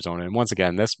been to Arizona. And once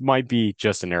again, this might be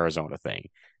just an Arizona thing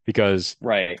because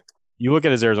you look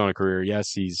at his Arizona career.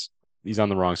 Yes, he's on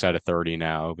the wrong side of 30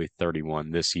 now. He'll be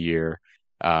 31 this year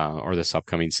or this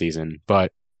upcoming season.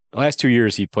 But the last 2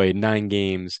 years, he played 9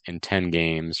 games and 10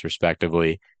 games,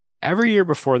 respectively. Every year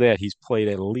before that, he's played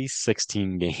at least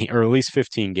 16 games or at least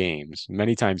 15 games,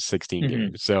 many times 16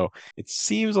 games. So it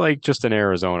seems like just an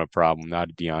Arizona problem,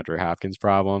 not a DeAndre Hopkins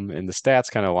problem. And the stats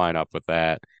kind of line up with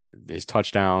that. His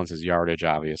touchdowns, his yardage,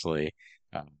 obviously,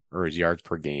 or his yards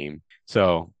per game.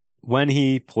 So when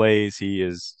he plays, he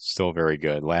is still very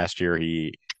good. Last year,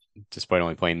 he, despite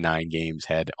only playing 9 games,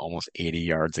 had almost 80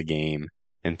 yards a game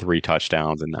and 3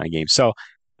 touchdowns in 9 games. So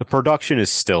the production is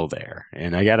still there,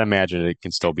 and I gotta imagine it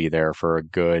can still be there for a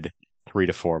good 3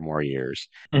 to 4 more years.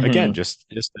 Mm-hmm. Again, just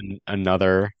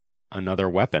another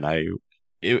weapon.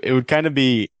 It would kind of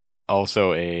be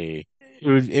also it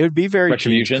would be very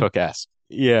Gene Cook-esque.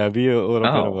 Yeah, be a little bit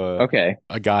of Okay.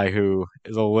 a guy who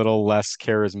is a little less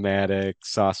charismatic,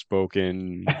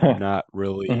 soft-spoken, not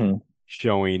really hmm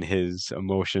showing his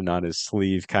emotion on his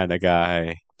sleeve kind of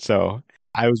guy. So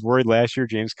I was worried last year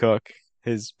James Cook,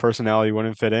 his personality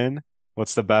wouldn't fit in.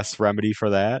 What's the best remedy for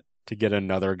that? To get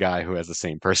another guy who has the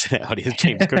same personality as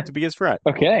James Cook to be his friend.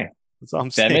 Okay. That's all I'm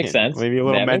That makes saying. sense. Maybe a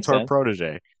little That makes mentor sense.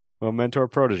 protege. A little mentor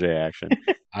protege action.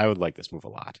 I would like this move a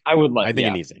lot. I would like, I think it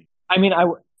yeah. needs it. I mean,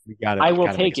 We got I will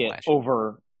gotta make take a it splash.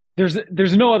 over.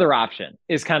 There's no other option.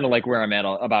 Is kind of like where I'm at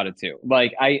about it too.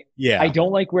 Like I Yeah.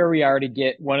 don't like where we are to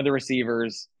get one of the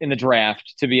receivers in the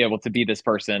draft to be able to be this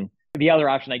person. The other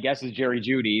option, I guess, is Jerry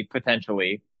Jeudy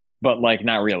potentially, but like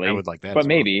not really. I would like that But as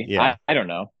well. maybe. Yeah. I don't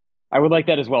know. I would like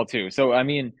that as well too. So I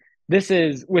mean, this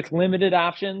is with limited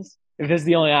options. If this is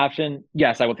the only option,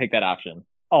 yes, I will take that option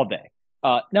all day.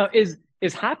 Now is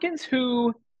Hopkins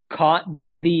who caught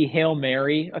the Hail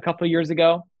Mary a couple of years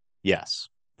ago? Yes.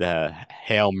 The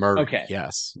Hail Murray. Okay.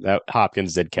 Yes. That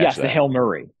Hopkins did catch Yes, that. the Hail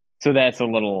Murray. So that's a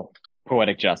little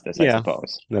poetic justice, I Yeah.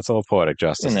 suppose. That's a little poetic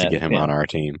justice to get him on our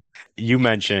team. You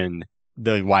mentioned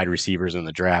the wide receivers in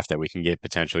the draft that we can get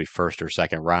potentially first or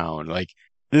second round. Like,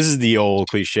 this is the old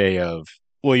cliche of,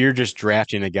 well, you're just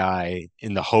drafting a guy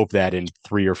in the hope that in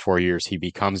 3 or 4 years he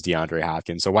becomes DeAndre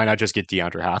Hopkins. So why not just get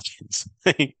DeAndre Hopkins?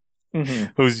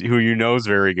 Who you know is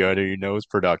very good, who you know is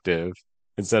productive,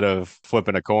 instead of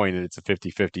flipping a coin and it's a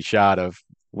 50-50 shot of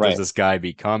does this guy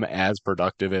become as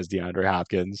productive as DeAndre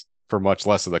Hopkins for much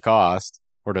less of the cost,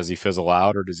 or does he fizzle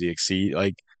out, or does he exceed?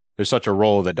 Like, there's such a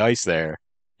roll of the dice there.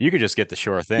 You could just get the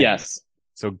sure thing. Yes.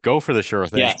 So go for the sure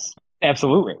thing. Yes.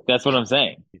 Absolutely. That's what I'm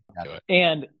saying.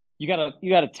 And you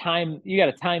gotta time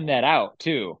that out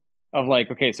too. Of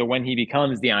like, okay, so when he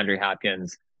becomes DeAndre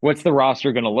Hopkins, what's the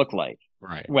roster gonna look like?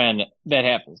 Right. When that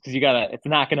happens? Because it's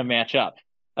not gonna match up.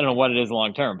 I don't know what it is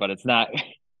long term, but it's not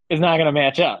gonna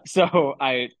match up. So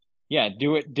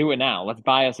do it now. Let's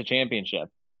buy us a championship.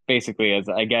 Basically, as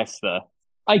I guess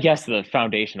the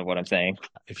foundation of what I'm saying.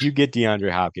 If you get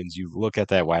DeAndre Hopkins, you look at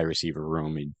that wide receiver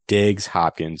room and Diggs,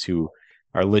 Hopkins, who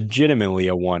are legitimately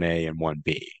a 1A and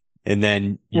 1B. And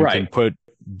then you can put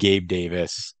Gabe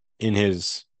Davis in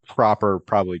his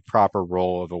probably proper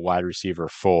role of a wide receiver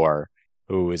 4,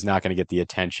 who is not going to get the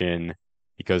attention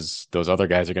because those other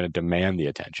guys are going to demand the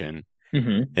attention.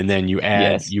 Mm-hmm. And then you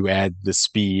add the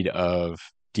speed of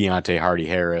Deontay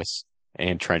Hardy-Harris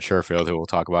and Trent Sherfield, who we'll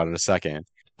talk about in a second,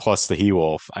 plus the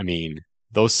He-Wolf. I mean,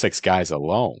 those 6 guys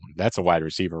alone, that's a wide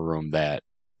receiver room that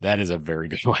is a very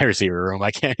good wide receiver room.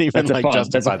 I can't even justify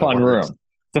that's a fun the room. words.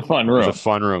 It's a fun room. It's a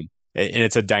fun room. And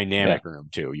it's a dynamic room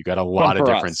too. You got a lot of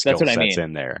different skill sets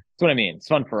in there. That's what I mean. It's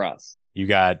fun for us. You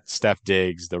got Steph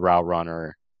Diggs, the route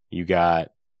runner. You got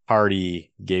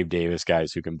Hardy, Gabe Davis,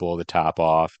 guys who can blow the top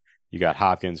off. You got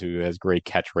Hopkins, who has great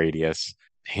catch radius,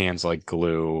 hands like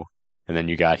glue. And then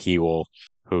you got He-Wolf,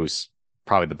 who's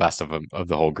probably the best of them, of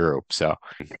the whole group. So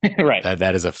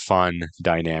that is a fun,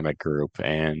 dynamic group.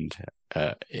 And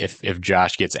if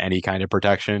Josh gets any kind of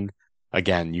protection,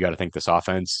 again, you got to think this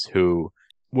offense, who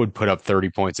would put up 30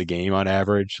 points a game on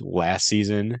average last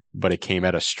season, but it came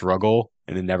at a struggle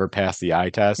and it never passed the eye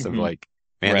test of like,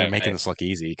 man, they're making this look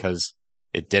easy, because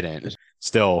it didn't.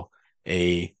 Still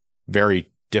a very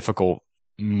difficult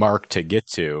mark to get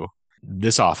to.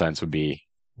 This offense would be,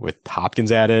 with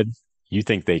Hopkins added, you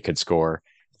think they could score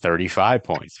 35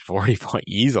 points, 40 points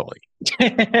easily.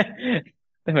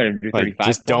 Like,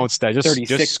 just don't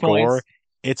just score.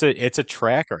 Points. It's a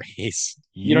track race.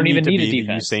 You don't even need a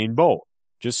defense. Usain Bolt.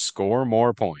 Just score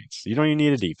more points. You don't even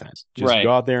need a defense. Just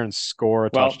go out there and score a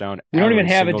touchdown. We don't even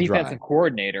have a defensive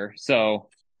coordinator, so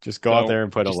just go out there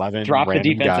and put 11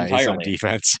 random guys on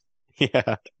defense.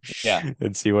 Yeah.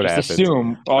 And see what happens.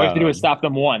 Assume all we have to do is stop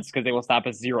them once, because they will stop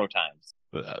us 0 times.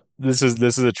 This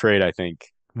is a trade I think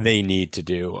they need to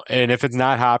do. And if it's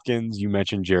not Hopkins, you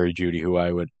mentioned Jerry Jeudy, who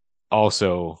I would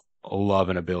also love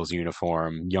in a Bills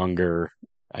uniform. Younger,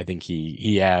 I think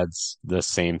he adds the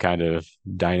same kind of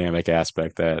dynamic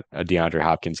aspect that a DeAndre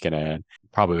Hopkins can add.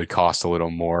 Probably would cost a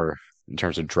little more in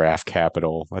terms of draft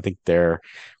capital. I think there are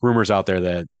rumors out there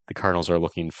that the Cardinals are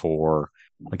looking for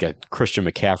like a Christian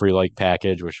McCaffrey-like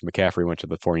package, which McCaffrey went to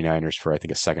the 49ers for, I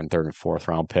think, a 2nd, 3rd, and 4th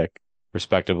round pick,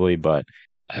 respectively. But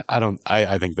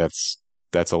I think that's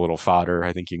a little fodder.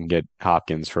 I think you can get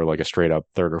Hopkins for like a straight up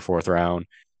 3rd or 4th round.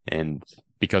 And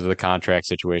because of the contract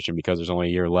situation, because there's only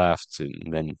a year left,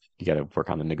 and then you got to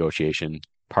work on the negotiation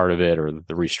part of it or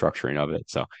the restructuring of it.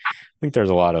 So I think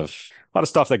there's a lot of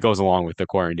stuff that goes along with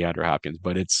acquiring DeAndre Hopkins,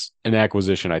 but it's an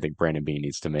acquisition I think Brandon Beane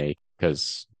needs to make,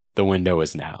 because the window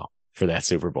is now for that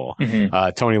Super Bowl.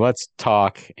 Tony, let's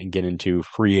talk and get into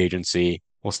free agency.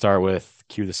 We'll start with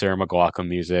cue the Sarah McLachlan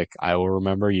music. I will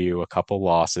remember you. A couple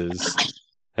losses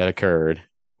that occurred.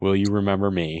 Will you remember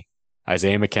me?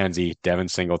 Isaiah McKenzie, Devin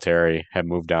Singletary have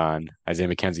moved on. Isaiah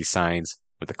McKenzie signs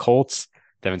with the Colts.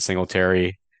 Devin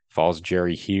Singletary falls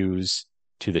Jerry Hughes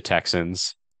to the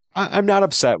Texans. I'm not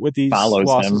upset with these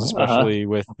losses, especially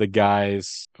with the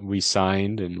guys we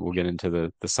signed, and we'll get into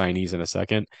the signees in a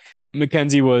second.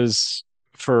 McKenzie was,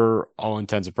 for all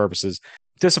intents and purposes,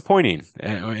 disappointing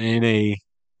in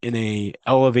a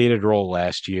elevated role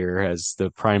last year as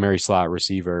the primary slot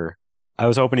receiver. I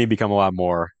was hoping he'd become a lot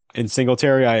more. In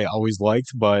Singletary, I always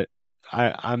liked, but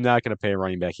I'm not going to pay a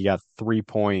running back. He got 3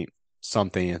 point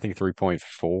something, I think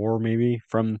 3.4 maybe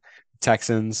from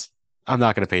Texans. I'm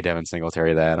not going to pay Devin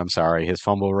Singletary that. I'm sorry. His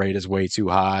fumble rate is way too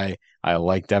high. I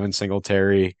like Devin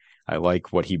Singletary. I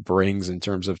like what he brings in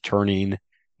terms of turning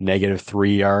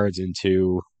 -3 yards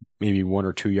into maybe 1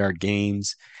 or 2 yard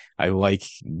gains. I like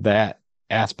that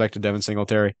aspect of Devin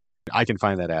Singletary. I can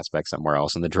find that aspect somewhere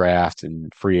else in the draft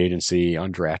and free agency,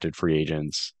 undrafted free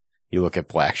agents. You look at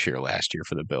Blackshear last year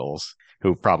for the Bills,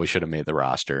 who probably should have made the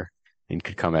roster and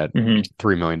could come at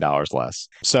 $3 million less.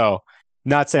 So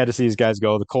not sad to see these guys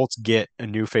go. The Colts get a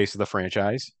new face of the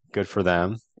franchise. Good for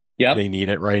them. Yeah, they need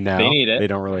it right now. They need it. They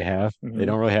don't really have. They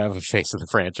don't really have a face of the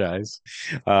franchise.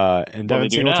 And Devin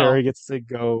Singletary gets to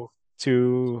go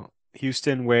to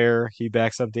Houston, where he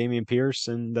backs up Dameon Pierce,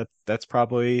 and that's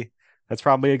probably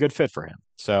a good fit for him.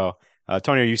 So,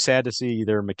 Tony, are you sad to see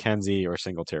either McKenzie or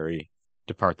Singletary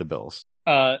depart the Bills?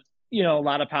 A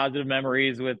lot of positive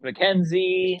memories with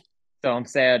McKenzie, so I'm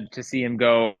sad to see him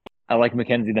go. I like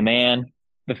McKenzie, the man,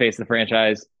 the face of the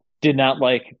franchise. Did not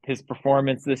like his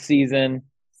performance this season.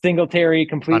 Singletary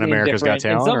completely on America's Got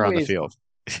indifferent. Talent or on the field?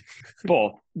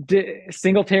 Both.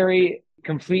 Singletary,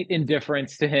 complete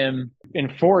indifference to him. In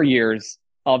 4 years,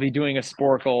 I'll be doing a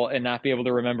sporkle and not be able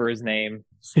to remember his name.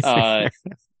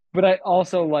 But I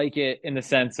also like it in the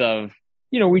sense of,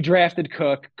 we drafted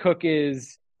Cook. Cook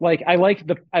is like, I like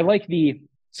the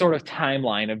sort of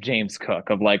timeline of James Cook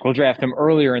of like, we'll draft him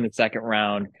earlier in the second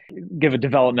round, give a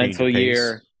developmental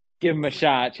year, give him a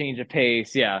shot, change of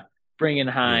pace. Yeah. Bring in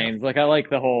Hines. Yeah. Like, I like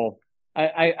the whole,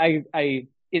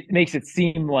 it makes it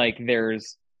seem like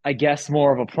there's, I guess,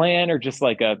 more of a plan or just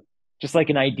like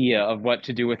an idea of what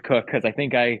to do with Cook. Cause I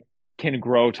think I can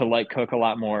grow to like Cook a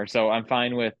lot more. So I'm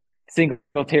fine with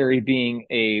Singletary being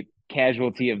a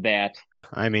casualty of that.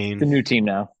 I mean, it's a new team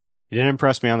now. He didn't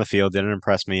impress me on the field. Didn't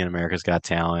impress me in America's Got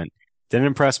Talent. Didn't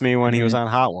impress me when he was on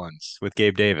Hot Ones with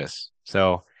Gabe Davis.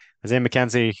 So, Isaiah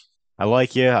McKenzie, I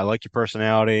like you. I like your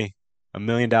personality. $1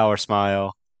 million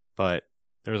smile, but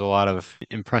there was a lot of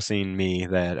impressing me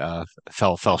that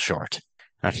fell short.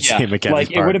 Like,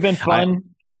 it would have been fun.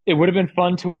 It would have been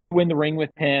fun to win the ring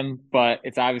with him, but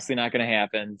it's obviously not going to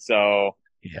happen. So,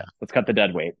 let's cut the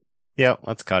dead weight. Yeah,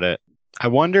 let's cut it. I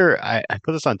wonder. I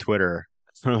put this on Twitter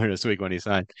earlier this week when he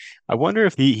signed. I wonder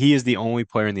if he is the only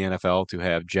player in the NFL to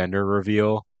have gender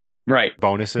reveal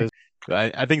bonuses.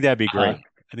 I think that'd be great.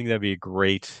 I think that'd be a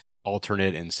great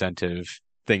alternate incentive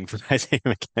thing for Isaiah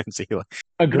McKenzie.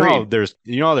 Agreed.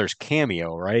 There's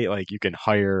Cameo, right? Like, you can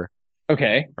hire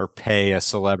or pay a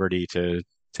celebrity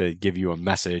to give you a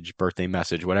message, birthday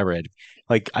message, whatever.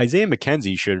 Like, Isaiah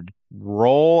McKenzie should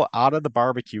roll out of the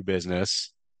barbecue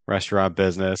business, restaurant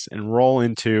business, and roll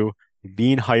into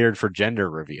being hired for gender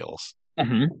reveals.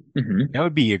 That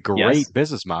would be a great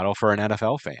business model for an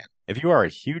NFL fan. If you are a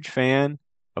huge fan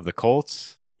of the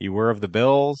Colts, you were of the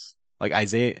Bills, like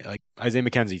Isaiah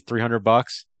McKenzie,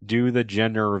 $300, do the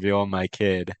gender reveal of my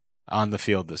kid on the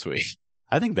field this week.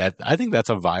 I think that's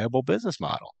a viable business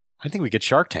model. I think we could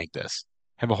Shark Tank this.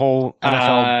 Have a whole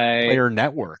NFL player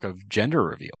network of gender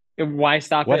reveal. Why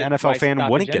stop what it? NFL fan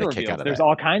wouldn't get a kick out of that? There's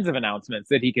all kinds of announcements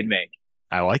that he could make.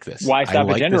 I like this. Why stop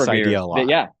a gender reveal? Idea a lot.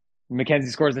 Yeah. McKenzie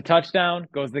scores a touchdown,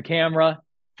 goes to the camera.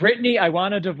 Brittany, I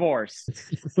want a divorce.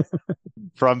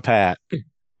 From Pat.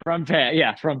 From Pat.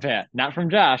 Yeah, from Pat. Not from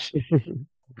Josh.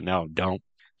 No, don't.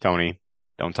 Tony,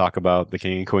 don't talk about the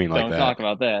king and queen like that. Don't talk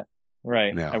about that.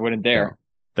 Right. No, I wouldn't dare. No.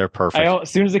 They're perfect. As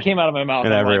soon as it came out of my mouth,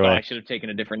 I'm like, I should have taken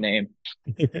a different name.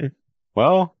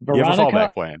 Well, Veronica, you have a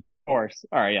fallback plan. Of course.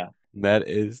 All right, yeah. That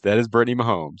is Brittany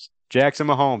Mahomes. Jackson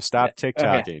Mahomes, stop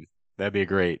TikToking. Okay. That'd be a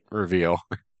great reveal.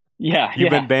 Yeah.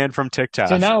 You've been banned from TikTok.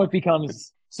 So now it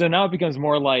becomes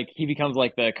more like he becomes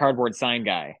like the cardboard sign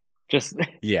guy. Just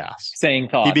saying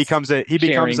thoughts. He becomes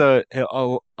a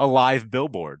live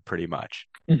billboard, pretty much.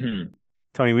 Mm-hmm.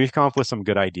 Tony, we've come up with some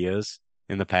good ideas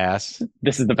in the past.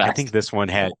 This is the best. I think this one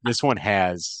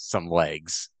has some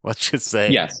legs. Let's just say.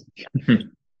 Yes.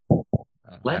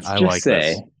 Let's just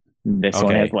say this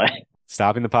one has legs.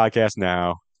 Stopping the podcast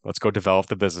now. Let's go develop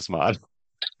the business mod.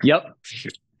 Yep.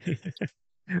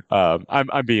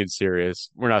 I'm being serious.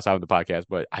 We're not stopping the podcast,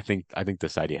 but I think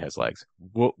this idea has legs.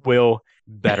 We'll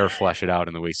better flesh it out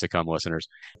in the weeks to come, listeners.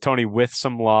 Tony, with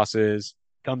some losses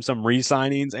come some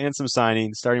re-signings and some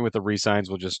signings. Starting with the re-signs,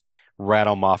 we'll just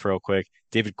rattle them off real quick.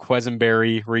 David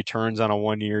Quesenberry returns on a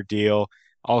 1-year deal.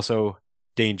 Also,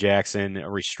 Dane Jackson, a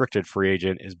restricted free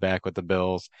agent, is back with the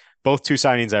Bills. Both two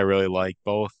signings I really like.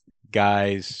 Both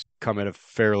guys come at a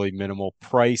fairly minimal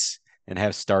price and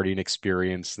have starting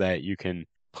experience that you can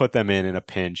put them in a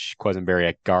pinch. Quesenberry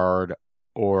at guard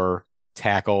or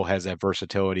tackle has that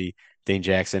versatility. Dane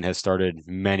Jackson has started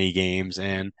many games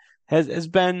and has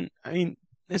been, I mean,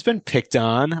 it's been picked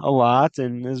on a lot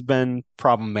and has been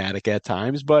problematic at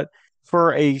times. But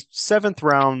for a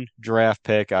 7th-round draft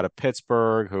pick out of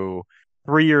Pittsburgh, who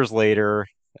 3 years later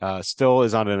still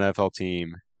is on an NFL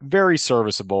team, very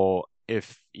serviceable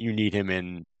if you need him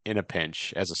in a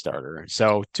pinch as a starter.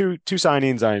 So two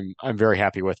signings I'm very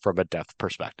happy with from a depth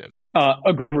perspective.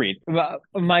 Agreed.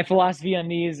 My philosophy on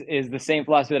these is the same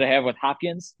philosophy that I have with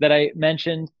Hopkins that I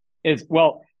mentioned is,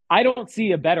 well, I don't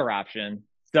see a better option,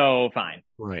 so fine.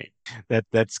 Right.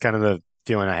 That's kind of the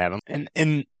feeling I have.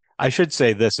 And I should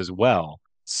say this as well.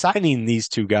 Signing these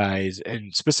two guys,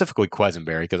 and specifically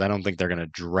Quesenberry, because I don't think they're going to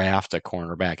draft a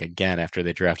cornerback again after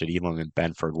they drafted Elam and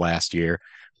Benford last year.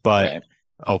 But right.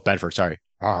 Oh, Benford, sorry.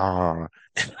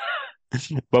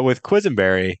 But with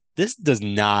Quesenberry, this does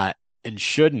not and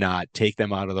should not take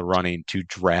them out of the running to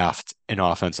draft an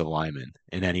offensive lineman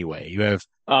in any way. You have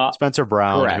Spencer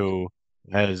Brown, correct. who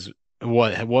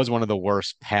was one of the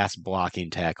worst pass blocking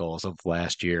tackles of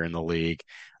last year in the league.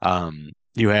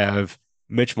 You have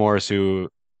Mitch Morris, who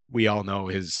we all know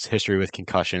his history with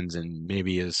concussions and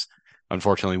maybe is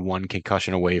unfortunately one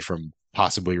concussion away from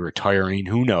possibly retiring.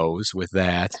 Who knows with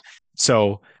that?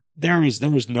 So there is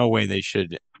no way they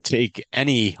should take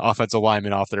any offensive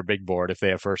lineman off their big board if they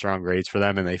have 1st-round grades for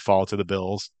them and they fall to the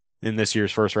Bills in this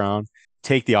year's 1st round.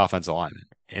 Take the offensive lineman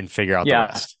and figure out the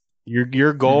rest.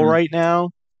 Your goal right now,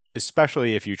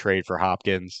 especially if you trade for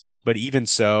Hopkins, but even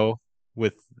so,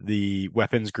 with the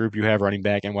weapons group you have, running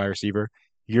back and wide receiver,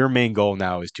 your main goal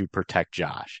now is to protect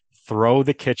Josh. Throw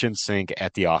the kitchen sink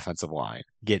at the offensive line.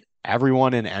 Get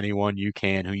everyone and anyone you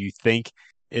can who you think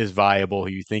is viable,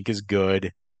 who you think is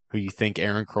good, who you think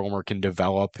Aaron Kromer can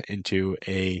develop into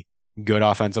a good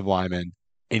offensive lineman,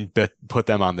 and put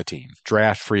them on the team.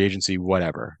 Draft, free agency,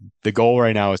 whatever. The goal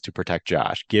right now is to protect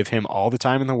Josh. Give him all the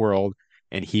time in the world,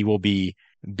 and he will be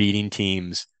beating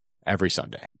teams every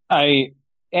Sunday. I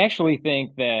actually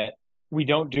think that we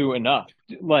don't do enough.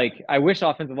 Like, I wish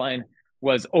offensive line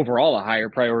was overall a higher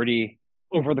priority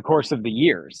over the course of the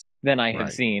years than I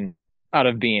have seen out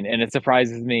of Bean, and it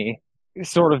surprises me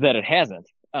sort of that it hasn't.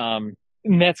 And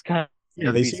that's kind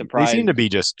of they seem to be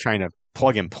just trying to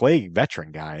plug and play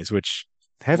veteran guys, which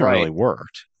hasn't really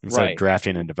worked instead of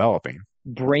drafting and developing.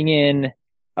 Bring in,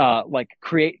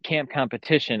 create camp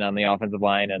competition on the offensive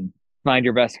line and find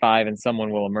your best 5 and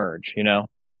someone will emerge, you know?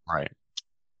 Right.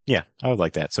 Yeah, I would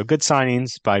like that. So good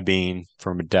signings by Bean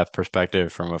from a depth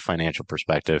perspective, from a financial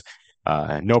perspective.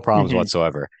 No problems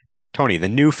whatsoever. Tony, the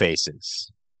new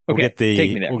faces. We'll get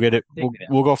take me there. We'll get it.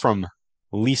 We'll go from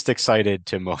least excited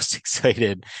to most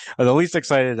excited. The least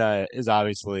excited is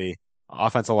obviously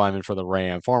offensive lineman for the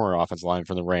Rams, former offensive lineman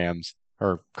for the Rams,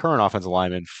 or current offensive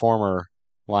lineman, former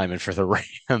lineman for the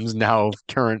Rams, now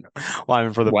current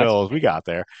lineman for the Bills. We got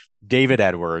there. David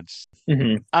Edwards.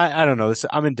 I don't know.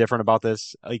 I'm indifferent about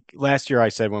this. Like last year I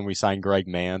said when we signed Greg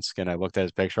Mansk and I looked at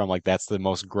his picture, I'm like, that's the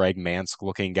most Greg Mansk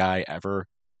looking guy ever.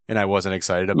 And I wasn't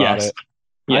excited about it.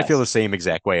 I feel the same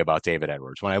exact way about David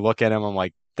Edwards. When I look at him, I'm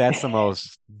like, that's the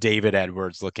most David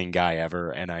Edwards looking guy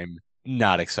ever. And I'm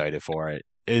not excited for it.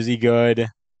 Is he good?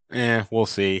 We'll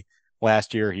see.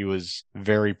 Last year he was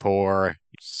very poor,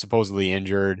 supposedly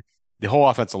injured. The whole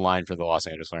offensive line for the Los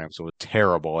Angeles Rams was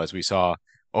terrible, as we saw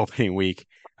opening week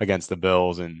against the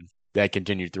Bills, and that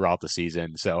continued throughout the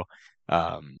season. So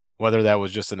whether that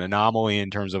was just an anomaly in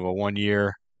terms of a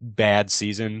 1-year bad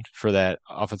season for that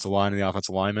offensive line and the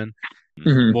offensive lineman,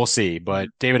 we'll see. But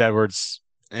David Edwards,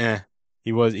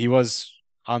 he was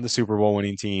on the Super Bowl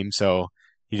winning team, so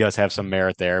he does have some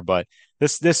merit there. But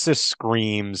this just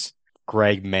screams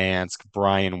Greg Mansk,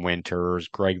 Brian Winters,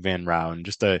 Greg Van Routen,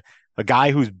 just a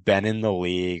guy who's been in the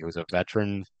league, who's a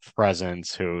veteran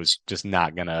presence, who's just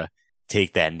not gonna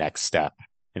take that next step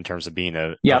in terms of being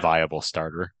a viable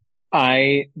starter.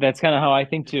 That's kind of how I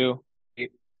think too.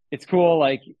 It's cool.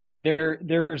 Like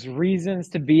there's reasons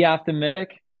to be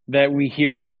optimistic that we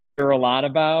hear a lot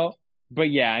about,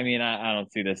 but yeah, I mean, I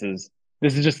don't see this is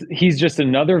just, he's just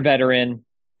another veteran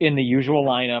in the usual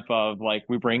lineup of like,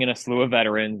 we bring in a slew of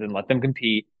veterans and let them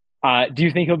compete. Do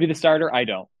you think he'll be the starter? I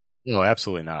don't. No,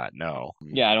 absolutely not. No.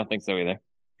 Yeah, I don't think so either.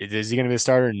 Is he going to be the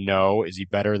starter? No. Is he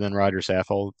better than Roger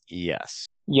Saffold? Yes.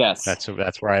 Yes. That's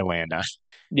where I land on.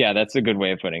 Yeah, that's a good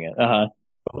way of putting it. Uh-huh.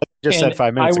 Just said And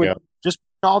 5 minutes I would, ago. Just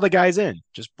bring all the guys in.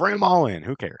 Just bring them all in.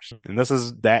 Who cares? And this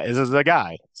is the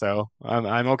guy. So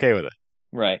I'm okay with it.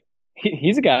 right.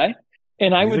 He's a guy.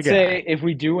 And I He's a would guy. say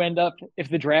if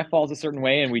the draft falls a certain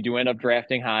way and we do end up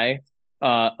drafting high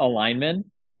a lineman,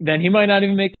 then he might not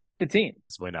even make the team.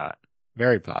 Why not?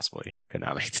 Very possibly could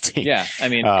not make the team. Yeah. I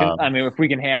mean, if we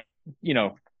can have,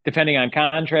 depending on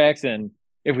contracts and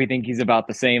if we think he's about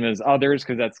the same as others,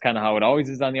 because that's kind of how it always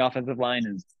is on the offensive line,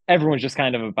 is everyone's just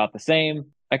kind of about the same.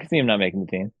 I can see him not making the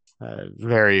team.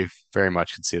 Very, very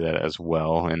much could see that as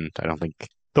well. And I don't think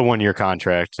the 1 year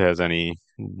contract has any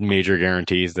major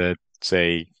guarantees that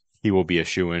say he will be a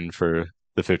shoo-in for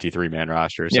the 53-man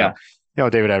roster. So, Yeah.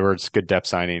 David Edwards, good depth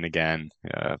signing again.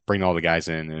 Bring all the guys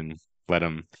in and let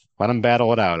them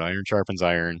battle it out. Iron sharpens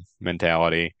iron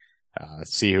mentality.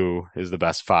 See who is the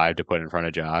best 5 to put in front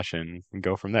of Josh and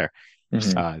go from there.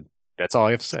 Mhm. That's all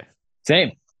I have to say.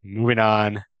 Same. Moving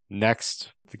on.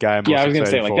 Next, the guy I'm most I was going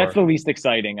to say, excited that's for. the least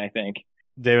exciting, I think.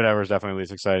 David Edwards definitely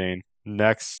least exciting.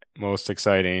 Next most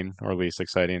exciting or least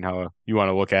exciting, how you want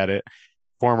to look at it.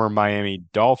 Former Miami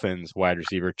Dolphins wide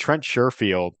receiver Trent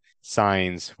Sherfield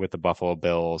signs with the Buffalo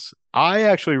Bills. I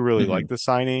actually really like the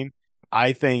signing.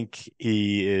 I think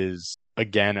he is,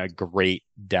 again, a great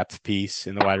depth piece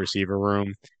in the wide receiver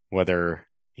room. Whether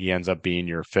he ends up being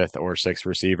your 5th or 6th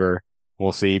receiver,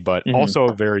 we'll see. But also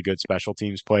a very good special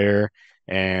teams player.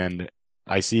 And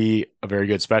I see a very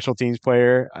good special teams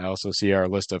player. I also see our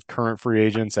list of current free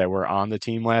agents that were on the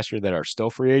team last year that are still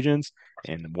free agents.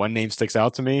 And one name sticks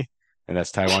out to me, and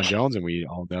that's Taiwan Jones. And we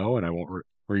all know, and I won't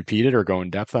repeat it or go in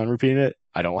depth on repeating it.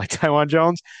 I don't like Taiwan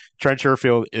Jones. Trent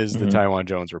Sherfield is the Taiwan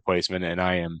Jones replacement, and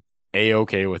I am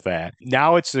A-okay with that.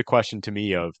 Now it's the question to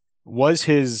me of, was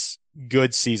his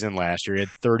good season last year? He had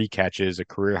 30 catches, a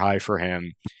career high for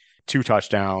him, 2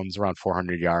 touchdowns, around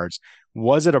 400 yards.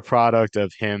 Was it a product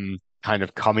of him kind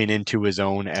of coming into his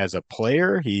own as a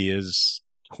player? He is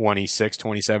 26,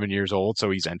 27 years old,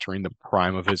 so he's entering the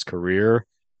prime of his career,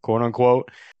 quote unquote.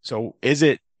 So is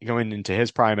it going into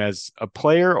his prime as a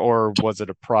player, or was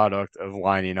it a product of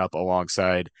lining up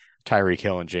alongside Tyreek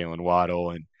Hill and Jalen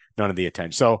Waddle and none of the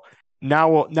attention? So now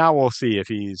we'll see if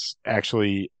he's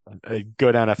actually a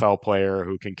good NFL player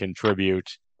who can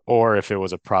contribute, or if it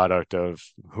was a product of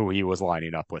who he was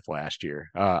lining up with last year.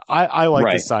 I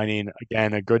like the signing.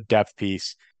 Again, a good depth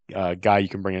piece, guy you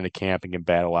can bring into camp and can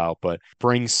battle out, but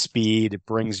brings speed,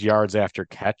 brings yards after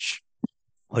catch.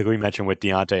 Like we mentioned with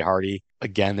Deontay Hardy,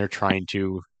 again, they're trying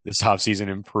to, this offseason,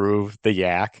 improve the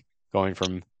yak, going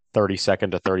from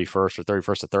 32nd to 31st or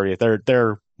 31st to 30th.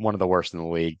 They're one of the worst in the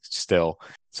league still.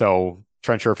 So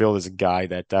Trent Sherfield is a guy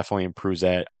that definitely improves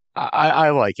that. I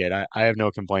like it. I have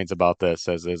no complaints about this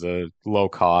as a low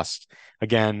cost.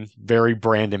 Again, very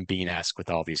Brandon Beane-esque with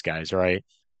all these guys, right?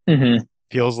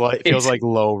 Feels like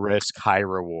low risk, high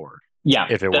reward. Yeah,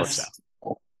 if it works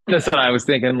out. That's what I was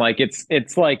thinking. Like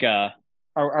it's like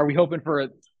are we hoping for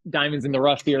diamonds in the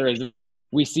rough here? As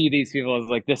we see these people as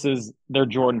like, this is their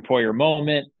Jordan Poyer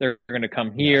moment. They're going to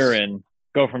come here and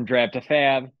go from draft to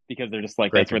fab because they're just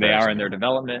like, that's where they are in their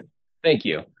development. Thank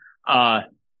you. I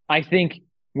think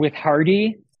with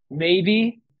Hardy,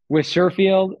 maybe. With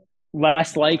Sherfield,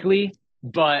 less likely.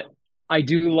 But I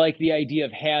do like the idea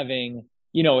of having,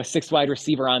 a 6th wide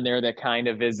receiver on there that kind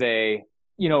of is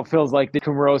feels like the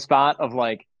Kumaro spot of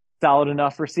like solid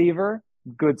enough receiver,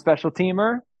 good special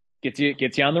teamer, gets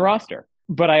you on the roster.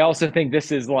 But I also think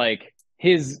this is like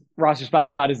his roster spot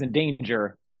is in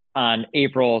danger on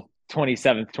April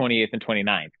 27th, 28th, and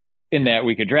 29th, in that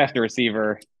we could draft a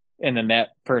receiver and then that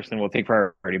person will take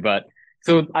priority. But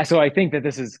so I think that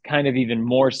this is kind of even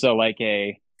more so like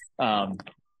a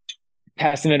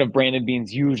testament of Brandon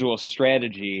Beane's usual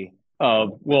strategy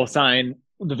of we'll sign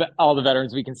all the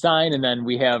veterans we can sign, and then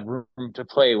we have room to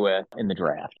play with in the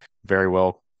draft. Very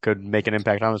well could make an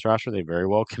impact on this roster. They very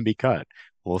well can be cut.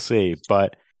 We'll see.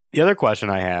 But the other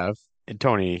question I have, and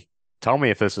Tony, tell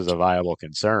me if this is a viable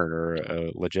concern or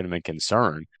a legitimate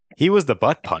concern. He was the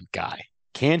butt punt guy.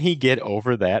 Can he get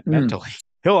over that mentally?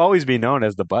 He'll always be known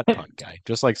as the butt punt guy,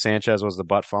 just like Sanchez was the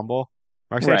butt fumble.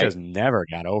 Mark Sanchez never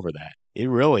got over that. It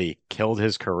really killed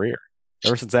his career.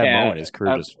 Ever since that moment, his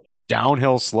career just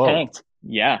downhill slope. Tanked.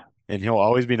 Yeah. And he'll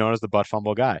always be known as the butt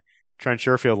fumble guy. Trent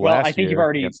Sherfield last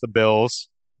year against the Bills,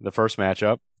 the first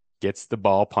matchup, gets the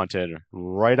ball punted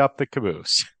right up the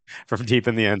caboose from deep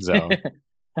in the end zone.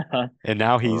 And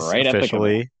now he's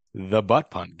officially the butt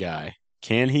punt guy.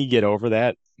 Can he get over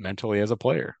that mentally as a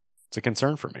player? It's a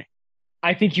concern for me.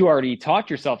 I think you already talked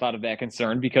yourself out of that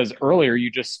concern because earlier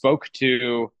you just spoke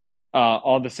to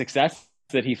all the success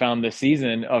that he found this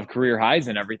season of career highs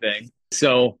and everything.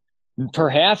 So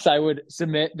perhaps I would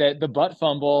submit that the butt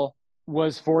fumble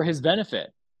was for his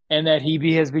benefit and that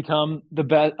he has become a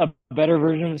better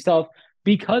version of himself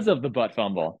because of the butt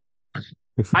fumble.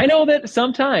 I know that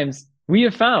sometimes we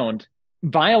have found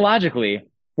biologically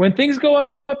when things go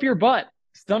up your butt,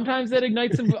 sometimes that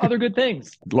ignites some other good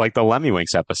things. Like the Lemmy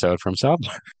episode from South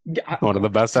Park. One of the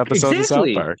best episodes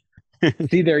Exactly. of South Park.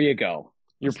 See, there you go.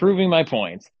 You're proving my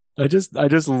point. I just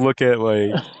look at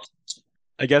like,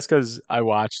 I guess because I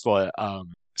watched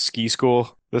Ski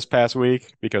School this past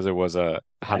week because it was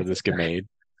how did this get made?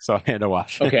 So I had to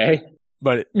watch it. Okay.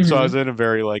 But so I was in a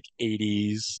very like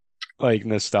 80s like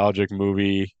nostalgic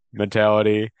movie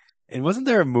mentality. And wasn't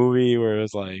there a movie where it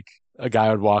was like a guy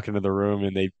would walk into the room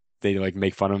and they like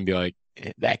make fun of him and be like,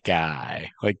 that guy,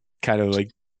 like kind of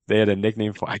like they had a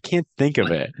nickname for. I can't think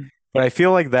of it, but I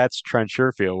feel like that's Trent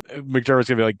Sherfield. McDermott's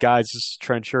gonna be like, guys, this is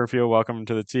Trent Sherfield. Welcome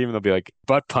to the team, and they'll be like,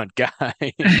 butt punt guy.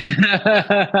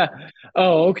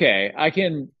 Oh, okay. I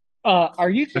can. Are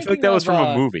you? I feel like that was from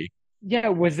a movie. Yeah,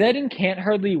 was that in Can't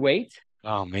Hardly Wait?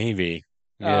 Oh, maybe.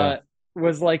 Yeah.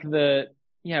 Was like the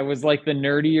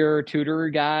nerdier tutor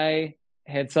guy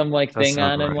had some like thing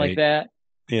on him like that.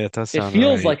 Yeah, it does sound It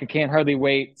feels right. like a Can't Hardly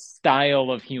Wait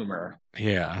style of humor.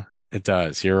 Yeah, it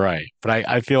does. You're right. But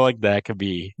I feel like that could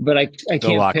be But I can't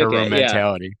the locker pick room it.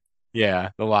 mentality.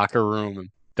 Yeah, the locker room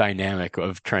dynamic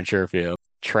of Trent Sherfield.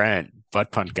 Trent,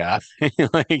 butt punt guy.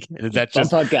 Like that's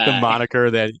just the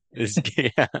moniker that is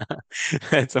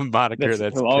that's a moniker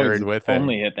that's carried with it.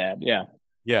 Only hit that. Yeah.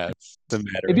 Yeah, it's a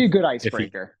matter. It'd be a good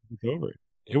icebreaker.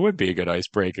 It would be a good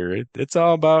icebreaker. It's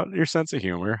all about your sense of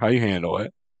humor, how you handle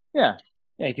it. Yeah.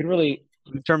 Yeah, he could really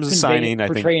in terms of signing, I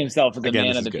think portray himself as a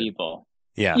man of the people.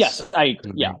 Yes. Yes.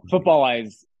 Football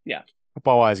wise, yeah.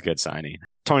 Football wise, good signing.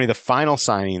 Tony, the final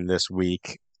signing this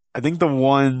week, I think the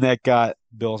one that got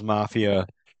Bills Mafia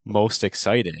most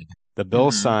excited. The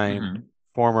Bills signed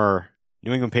former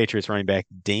New England Patriots running back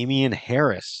Damian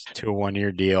Harris to a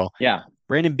 1-year deal. Yeah.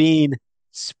 Brandon Beane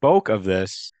spoke of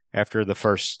this after the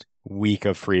first week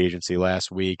of free agency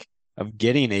last week of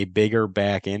getting a bigger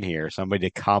back in here, somebody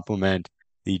to complement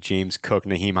the James Cook,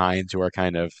 Naheem Hines, who are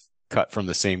kind of cut from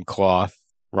the same cloth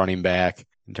running back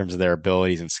in terms of their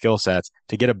abilities and skill sets,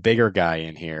 to get a bigger guy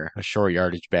in here, a short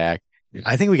yardage back.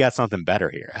 I think we got something better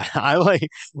here.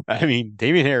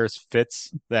 Damian Harris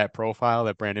fits that profile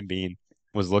that Brandon Beane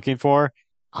was looking for.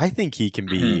 I think he can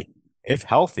be, if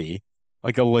healthy,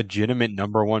 like a legitimate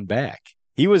number one back.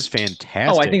 He was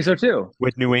fantastic. Oh, I think so too.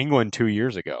 With New England 2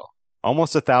 years ago.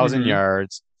 Almost 1,000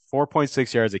 yards,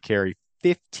 4.6 yards a carry,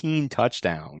 15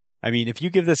 touchdowns. I mean, if you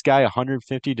give this guy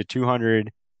 150 to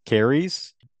 200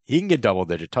 carries, he can get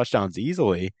double-digit touchdowns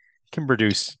easily. He can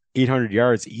produce 800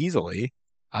 yards easily.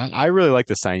 I really like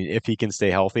the signing if he can stay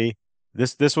healthy.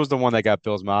 This was the one that got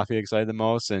Bills Mafia excited the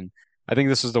most, and I think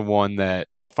this was the one that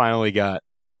finally got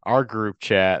our group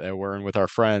chat that we're in with our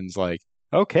friends like,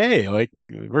 okay, like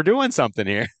we're doing something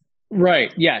here.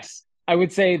 Right. Yes. I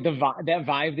would say that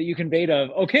vibe that you conveyed of,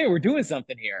 okay, we're doing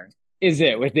something here, is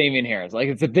it with Damian Harris. Like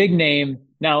it's a big name.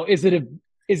 Now, is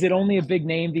it only a big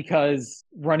name because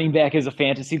running back is a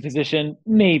fantasy position?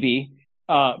 Maybe.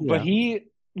 But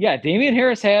Damian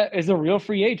Harris is a real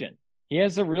free agent. He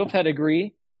has a real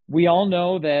pedigree. We all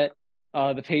know that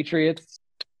the Patriots,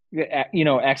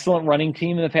 excellent running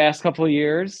team in the past couple of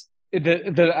years.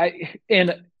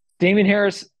 And Damian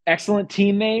Harris, excellent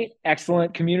teammate,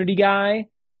 excellent community guy,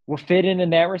 will fit in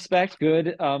that respect.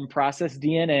 Good process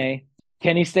DNA.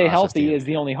 Can he stay healthy is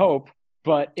the only hope.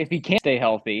 But if he can't stay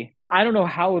healthy, I don't know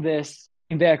how this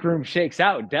back room shakes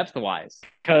out depth-wise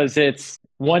because it's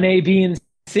 1A, B, and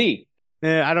C.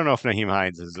 Yeah, I don't know if Naheem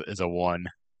Hines is a 1,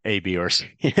 A, B, or C.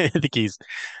 I think he's,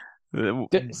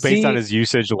 based on his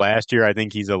usage last year, I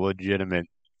think he's a legitimate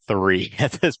 3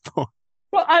 at this point.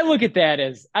 Well, I look at that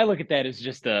as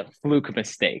just a fluke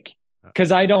mistake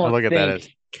because I look at that as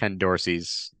Ken Dorsey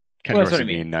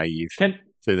being naive. Ken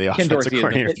Dorsey that's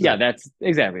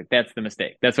the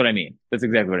mistake. That's what I mean. That's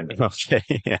exactly what I mean.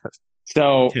 Okay, yeah.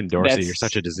 So Ken Dorsey, you're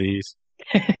such a disease.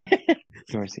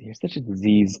 Dorsey, you're such a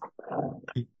disease.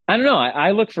 I don't know.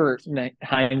 I look for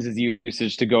Hines'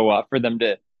 usage to go up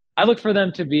I look for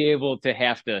them to be able to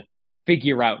have to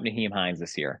figure out Naheem Hines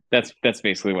this year. That's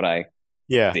basically what I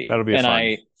see. That'll be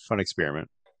a fun experiment.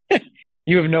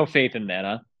 You have no faith in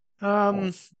that,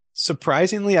 huh?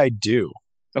 Surprisingly, I do.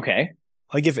 Okay.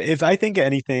 Like if I think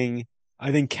anything,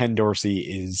 I think Ken Dorsey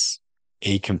is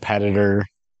a competitor.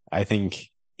 I think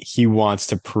he wants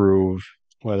to prove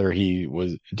whether he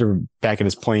was back in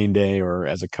his playing day or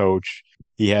as a coach.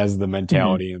 He has the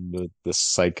mentality and the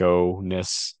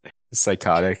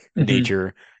psychotic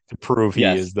nature to prove he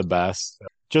is the best.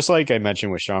 Just like I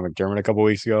mentioned with Sean McDermott a couple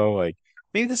weeks ago, like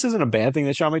maybe this isn't a bad thing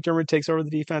that Sean McDermott takes over the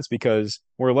defense, because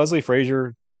where Leslie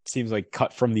Frazier seems like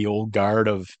cut from the old guard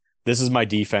of this is my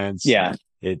defense. Yeah.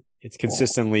 It's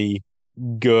consistently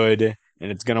good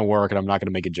and it's going to work and I'm not going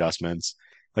to make adjustments.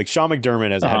 Like Sean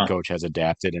McDermott as a head coach has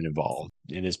adapted and evolved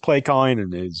in his play calling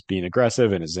and his being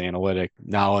aggressive and his analytic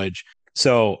knowledge.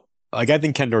 So like I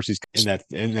think Ken Dorsey's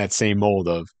in that same mold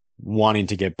of wanting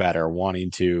to get better,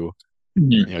 wanting to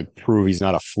prove he's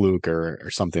not a fluke or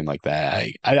something like that.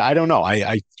 I don't know.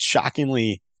 I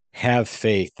shockingly have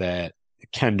faith that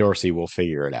Ken Dorsey will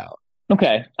figure it out.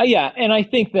 Okay. Yeah. And I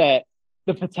think that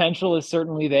the potential is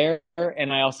certainly there.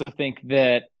 And I also think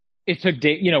that it took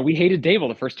we hated Dable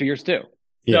the first 2 years too.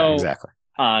 Yeah, so, exactly.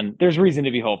 There's reason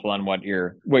to be hopeful on what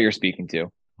you're speaking to.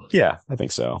 Yeah, I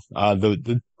think so.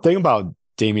 The thing about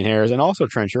Damian Harris and also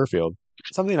Trent Sherfield,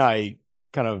 something I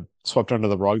kind of swept under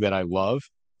the rug that I love,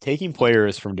 taking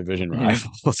players from division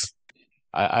rivals.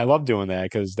 I love doing that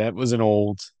because that was an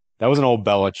old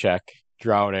Belichick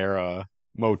drought era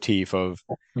motif of,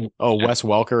 Wes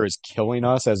Welker is killing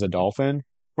us as a Dolphin.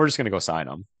 We're just going to go sign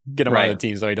him, get him out of the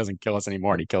team so he doesn't kill us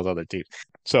anymore and he kills other teams.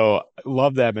 So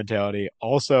love that mentality.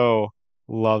 Also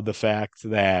love the fact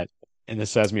that, and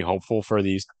this has me hopeful for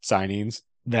these signings,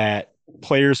 that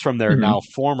players from their now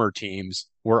former teams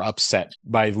were upset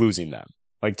by losing them.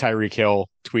 Like Tyreek Hill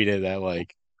tweeted that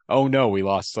like, oh no, we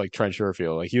lost like Trent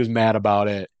Sherfield. Like he was mad about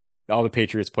it. All the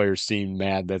Patriots players seemed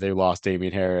mad that they lost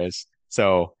Damian Harris.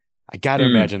 So I got to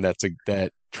imagine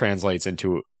that translates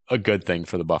into a good thing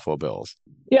for the Buffalo Bills.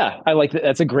 Yeah, I like that.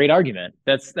 That's a great argument.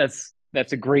 That's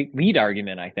a great lead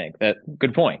argument. I think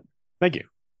good point. Thank you.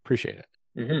 Appreciate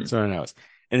it. So nice.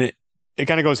 And it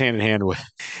kind of goes hand in hand with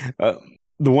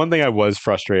the one thing I was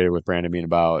frustrated with Brandon Beane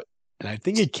about, and I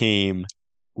think it came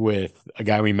with a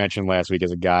guy we mentioned last week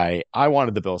as a guy I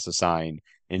wanted the Bills to sign,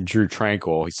 and Drew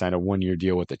Tranquil. He signed a 1-year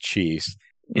deal with the Chiefs.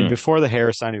 And before the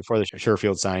Harris signing, before the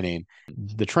Sherfield signing,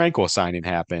 the Tranquil signing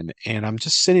happened. And I'm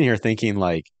just sitting here thinking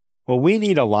like, well, we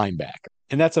need a linebacker.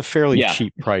 And that's a fairly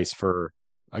cheap price for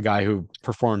a guy who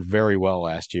performed very well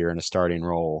last year in a starting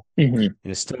role and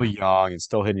is still young and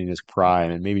still hitting his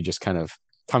prime and maybe just kind of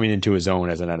coming into his own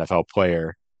as an NFL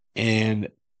player. And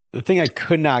the thing I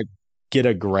could not get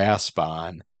a grasp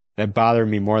on that bothered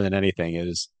me more than anything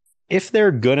is if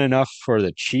they're good enough for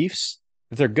the Chiefs,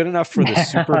 if they're good enough for the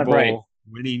Super Bowl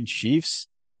winning Chiefs,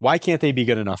 why can't they be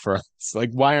good enough for us?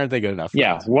 Like, why aren't they good enough for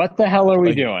us? What the hell are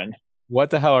we doing? What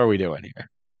the hell are we doing here?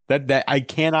 That I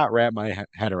cannot wrap my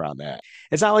head around that.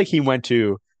 It's not like he went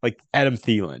to, like, Adam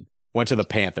Thielen went to the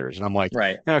Panthers, and I'm like,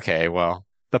 okay, well,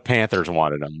 the Panthers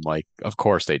wanted him. Like, of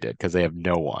course they did, because they have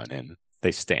no one, and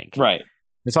they stink. Right.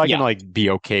 And so I can, like, be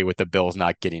okay with the Bills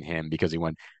not getting him because he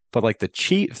went. But, like, the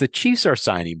Chiefs are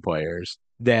signing players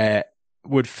that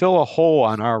would fill a hole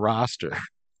on our roster.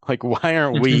 Like, why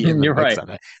aren't we in the mix on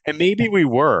that? And maybe we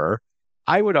were.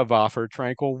 I would have offered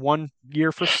Tranquil 1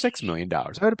 year for $6 million. I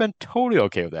would have been totally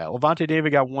okay with that. Levante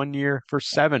David got 1 year for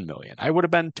 $7 million. I would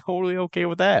have been totally okay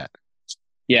with that.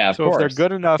 Yeah, so if they're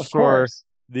good enough for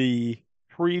the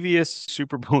previous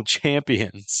Super Bowl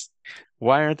champions,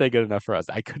 why aren't they good enough for us?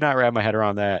 I could not wrap my head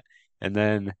around that. And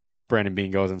then Brandon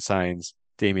Beane goes and signs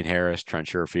Damian Harris, Trent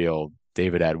Sherfield,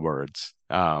 David Edwards.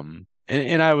 And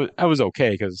I was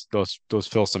okay because those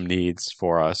fill some needs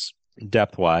for us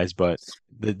depth wise, but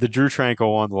the Drew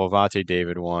Tranquil one, the Levante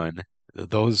David one,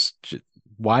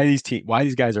 why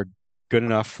these guys are good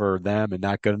enough for them and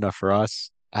not good enough for us,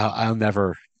 I'll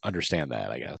never understand that.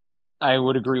 I guess I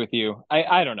would agree with you.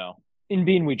 I don't know. In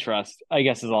Beane we trust, I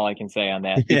guess, is all I can say on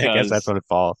that. Because, I guess that's what it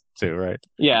falls to, right?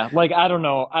 Yeah, like I don't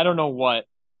know what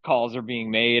calls are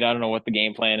being made. I don't know what the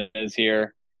game plan is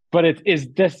here. But it is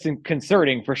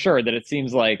disconcerting for sure that it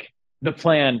seems like the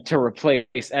plan to replace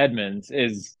Edmonds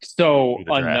is so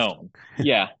unknown.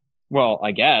 Yeah. Well,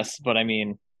 I guess, but I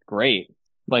mean, great.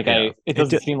 Like it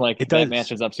doesn't seem like that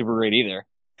matches up super great either.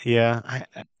 Yeah.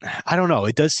 I don't know.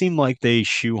 It does seem like they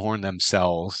shoehorn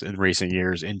themselves in recent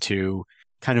years into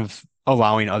kind of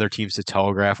allowing other teams to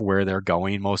telegraph where they're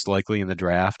going most likely in the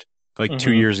draft. Like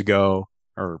 2 years ago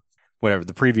or whatever,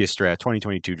 the previous draft,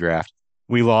 2022 draft,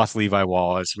 we lost Levi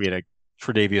Wallace. We had a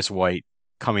Tre'Davious White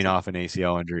coming off an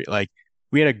ACL injury. Like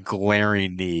we had a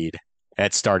glaring need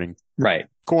at starting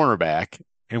cornerback,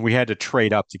 and we had to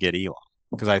trade up to get Elon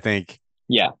because I think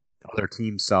other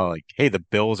teams saw like, hey, the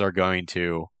Bills are going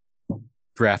to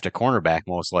draft a cornerback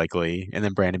most likely, and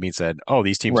then Brandon Beane said, oh,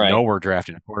 these teams know we're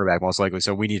drafting a cornerback most likely,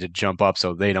 so we need to jump up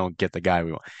so they don't get the guy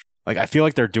we want. Like I feel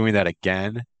like they're doing that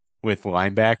again with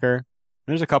linebacker.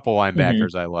 There's a couple Hmm.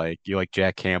 linebackers I like. You like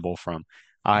Jack Campbell from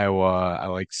Iowa. I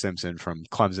like Simpson from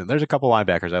Clemson. There's a couple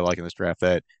linebackers I like in this draft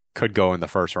that could go in the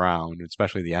first round,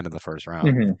 especially the end of the first round.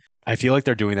 Hmm. I feel like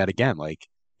they're doing that again. Like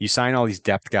you sign all these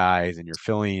depth guys and you're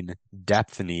filling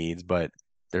depth needs, but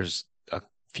there's a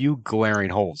few glaring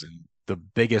holes, and the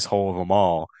biggest hole of them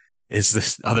all is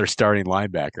this other starting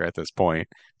linebacker at this point,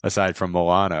 aside from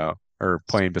Milano or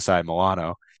playing beside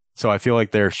Milano. So I feel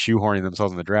like they're shoehorning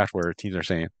themselves in the draft where teams are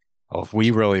saying, "Oh, if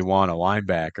we really want a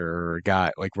linebacker or a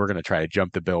guy, like we're going to try to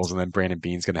jump the Bills, and then Brandon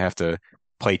Beane's going to have to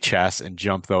play chess and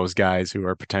jump those guys who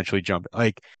are potentially jumping."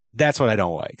 Like that's what I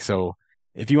don't like. So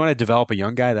if you want to develop a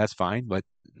young guy, that's fine. But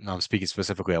I'm speaking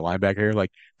specifically a linebacker here.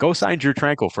 Like go sign Drew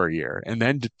Tranquil for a year, and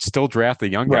then still draft the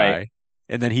young Right. guy,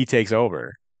 and then he takes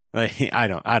over. Like I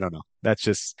don't know. That's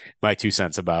just my 2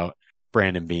 cents about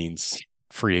Brandon Beane's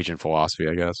free agent philosophy,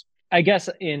 I guess. I guess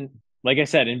like I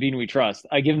said, in Bean We Trust,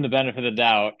 I give him the benefit of the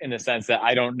doubt in the sense that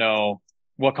I don't know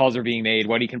what calls are being made,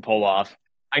 what he can pull off.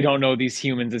 I don't know these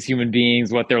humans as human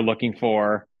beings, what they're looking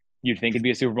for. You'd think it'd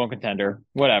be a Super Bowl contender,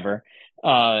 whatever.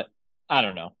 Uh, I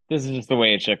don't know. This is just the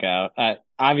way it shook out.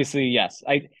 Obviously, yes.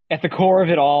 At the core of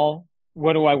it all,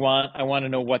 what do I want? I want to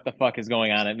know what the fuck is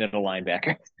going on at middle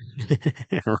linebacker.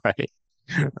 Right.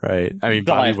 Right. I mean, That's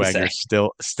all I Bobby have to say.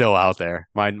 Wagner's still out there.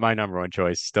 My number one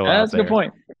choice still out That's a good there.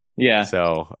 point. Yeah.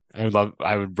 So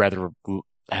I would rather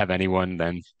have anyone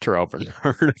than Terrell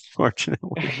Bernard,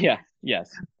 unfortunately. Yeah. Yes.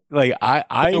 Like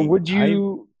So would I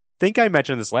you? think I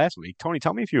mentioned this last week. Tony,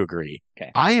 tell me if you agree.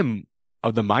 Okay. I am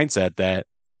of the mindset that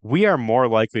we are more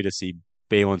likely to see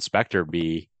Balin Spector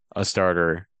be a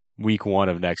starter week 1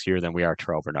 of next year than we are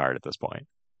Terrell Bernard at this point.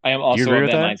 I am Do you also agree of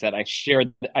with that that?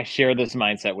 mindset. I share this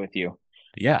mindset with you.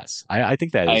 Yes. I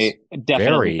think that is I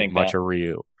definitely very think much that.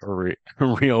 a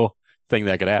real thing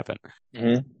that could happen.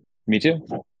 Mhm. Me too.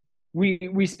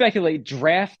 We speculate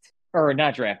draft or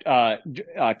not draft,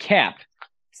 cap,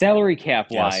 salary cap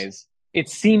Yes. wise. It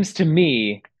seems to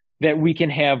me that we can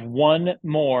have one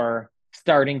more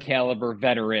starting caliber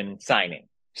veteran signing.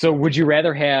 So would you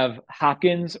rather have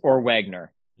Hopkins or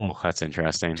Wagner? Oh, that's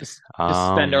interesting. To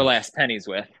spend our last pennies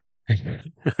with.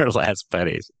 Our last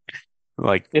pennies.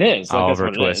 Like It is. Like, that's Oliver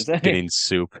what it Twist is. getting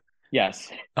soup.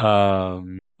 Yes.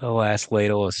 The last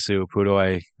ladle of soup. Who do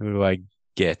I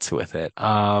get with it?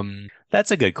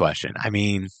 That's a good question. I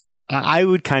mean, I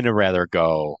would kind of rather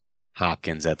go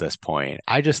Hopkins at this point.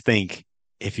 I just think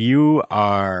if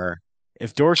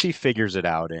if Dorsey figures it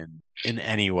out in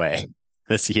any way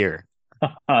this year,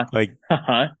 like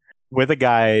with a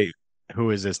guy who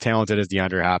is as talented as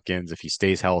DeAndre Hopkins, if he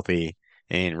stays healthy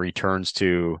and returns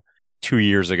to 2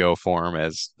 years ago form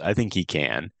as I think he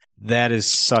can, that is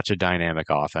such a dynamic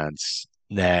offense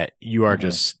that you are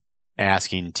just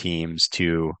asking teams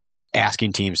to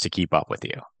keep up with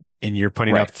you. And you're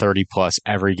putting up 30 plus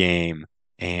every game.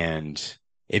 And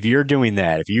if you're doing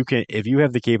that, if you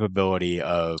have the capability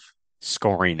of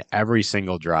scoring every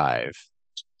single drive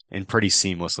and pretty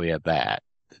seamlessly at that,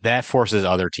 that forces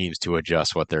other teams to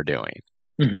adjust what they're doing.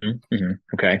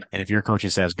 Okay. And if your coaching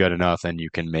staff is good enough, then you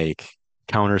can make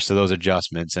counters to those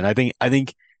adjustments. And I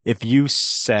think if you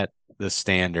set the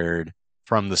standard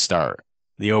from the start,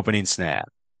 the opening snap,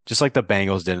 just like the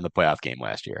Bengals did in the playoff game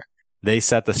last year, they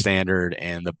set the standard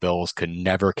and the Bills could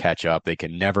never catch up. They could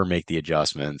never make the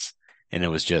adjustments. And it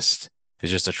was just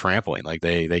a trampling. Like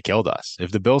they killed us.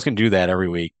 If the Bills can do that every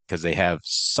week because they have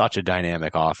such a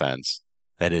dynamic offense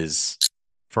that is,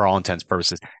 for all intents and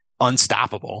purposes,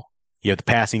 unstoppable. You have the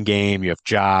passing game, you have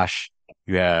Josh,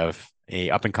 you have a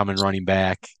up and coming running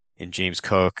back in James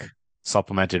Cook,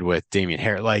 supplemented with Damian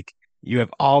Harris. Like you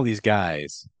have all these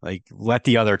guys. Like let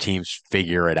the other teams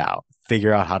figure it out.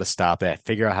 Figure out how to stop that.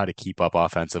 Figure out how to keep up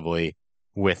offensively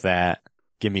with that.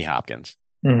 Give me Hopkins.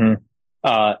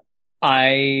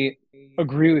 I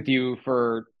agree with you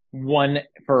for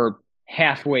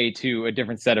halfway to a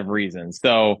different set of reasons.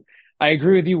 So I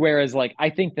agree with you. Whereas, like, I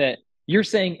think that you're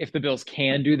saying if the Bills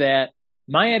can do that,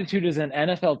 my attitude as an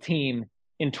NFL team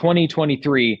in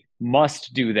 2023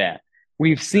 must do that.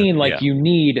 We've seen you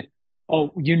need a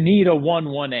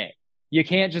 1-1A. You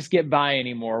can't just get by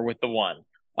anymore with the one.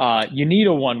 You need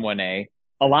a 1-1A.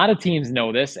 A lot of teams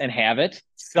know this and have it.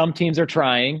 Some teams are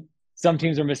trying. Some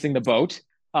teams are missing the boat.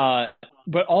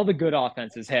 But all the good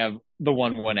offenses have the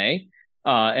 1-1A.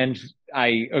 And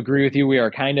I agree with you.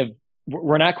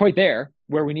 We're not quite there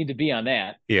where we need to be on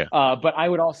that. Yeah. But I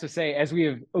would also say, as we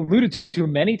have alluded to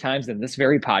many times in this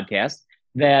very podcast,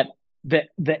 that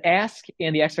the ask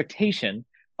and the expectation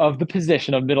of the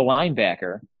position of middle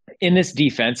linebacker in this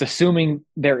defense, assuming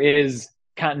there is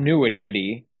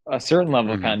continuity, a certain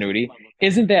level of continuity,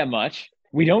 isn't that much.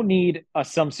 We don't need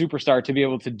some superstar to be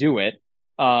able to do it.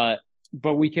 But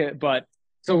we can. But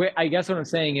so I guess what I'm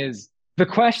saying is the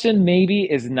question maybe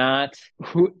is not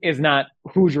who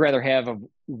would you rather have of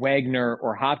Wagner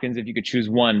or Hopkins if you could choose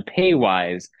one pay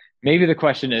wise. Maybe the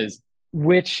question is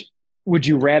which would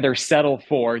you rather settle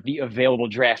for the available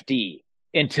draftee?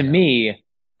 And to me,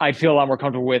 I'd feel a lot more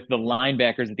comfortable with the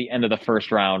linebackers at the end of the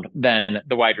first round than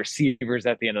the wide receivers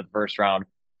at the end of the first round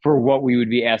for what we would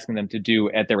be asking them to do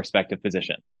at their respective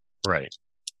position. Right.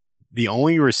 The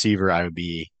only receiver I would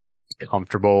be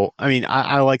comfortable. I mean,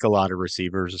 I like a lot of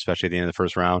receivers, especially at the end of the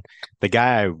first round. The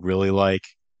guy I really like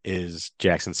is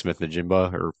Jackson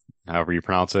Smith-Njigba, or however you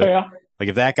pronounce it. Oh, yeah. Like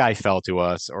if that guy fell to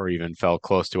us or even fell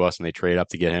close to us and they trade up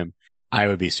to get him, I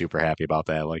would be super happy about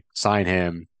that. Like sign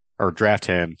him or draft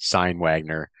him, sign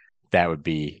Wagner. That would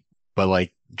be, but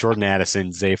like Jordan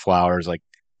Addison, Zay Flowers, like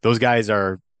those guys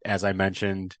are, as I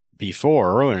mentioned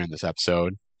before earlier in this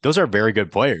episode, those are very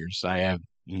good players. I have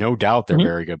no doubt they're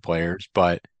very good players,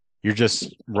 but you're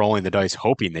just rolling the dice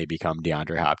hoping they become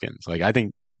DeAndre Hopkins. Like I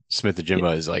think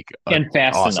Smith-Njigba is like an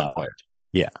awesome player.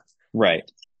 Yeah. Right.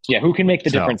 Yeah. Who can make the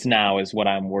difference now is what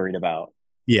I'm worried about.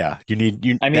 Yeah.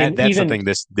 That's the thing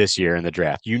this year in the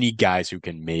draft. You need guys who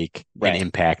can make an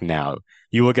impact now.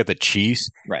 You look at the Chiefs,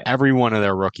 every one of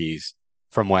their rookies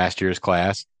from last year's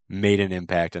class made an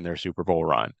impact in their Super Bowl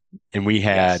run. And we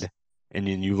had, and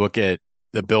then you look at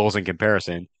the Bills in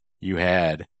comparison, you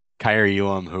had Kyrie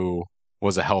Elam, who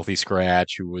was a healthy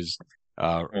scratch, who was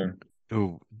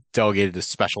who delegated to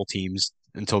special teams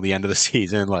until the end of the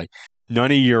season. Like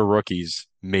none of your rookies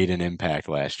made an impact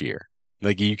last year.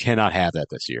 Like you cannot have that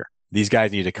this year. These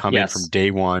guys need to come in from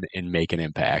day one and make an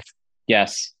impact.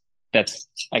 Yes. That's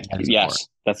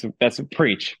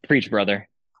preach, brother.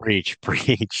 Preach.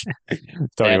 Tony,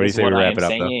 what do you say we wrap it up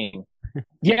though?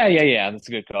 Yeah. That's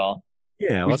a good call.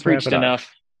 Yeah, let's wrap it up.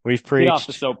 Enough. We've preached. Get off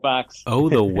the soapbox. Oh,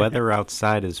 the weather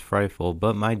outside is frightful,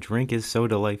 but my drink is so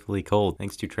delightfully cold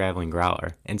thanks to Traveling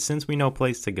Growler. And since we know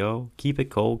place to go, keep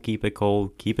it cold, keep it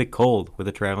cold, keep it cold with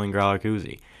a Traveling Growler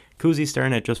koozie. Koozie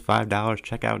starting at just $5.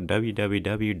 Check out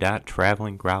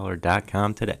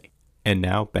www.travelinggrowler.com today. And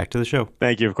now, back to the show.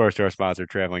 Thank you, of course, to our sponsor,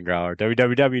 Traveling Growler.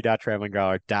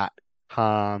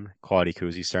 www.travelinggrowler.com. Quality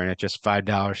koozie starting at just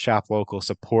 $5. Shop local,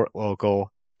 support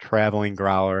local.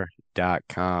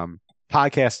 Travelinggrowler.com.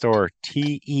 Podcast store,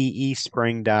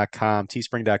 teespring.com,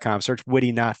 teespring.com. Search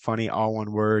Witty Not Funny, all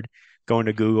one word. Go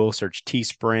into Google, search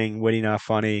Teespring, Witty Not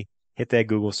Funny. Hit that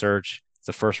Google search. It's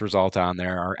the first result on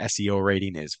there. Our SEO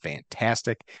rating is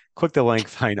fantastic. Click the link,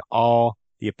 find all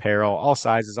the apparel, all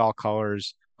sizes, all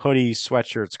colors, hoodies,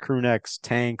 sweatshirts, crew necks,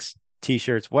 tanks,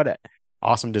 t-shirts, what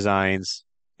awesome designs.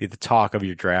 Be the talk of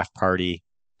your draft party.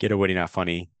 Get a Witty Not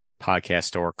Funny podcast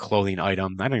store, clothing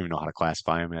item. I don't even know how to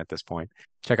classify them at this point.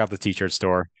 Check out the t-shirt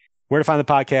store. Where to find the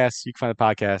podcast? You can find the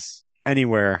podcast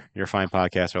anywhere your fine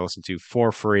podcasts are listened to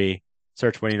for free.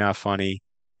 Search Witty Not Funny.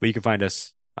 But you can find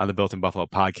us on the Built in Buffalo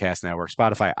Podcast Network,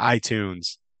 Spotify,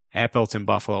 iTunes, at Built in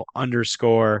Buffalo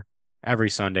 _ every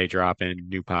Sunday dropping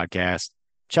new podcast.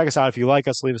 Check us out if you like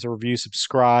us. Leave us a review,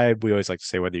 subscribe. We always like to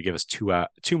say whether you give us 2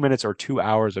 minutes or 2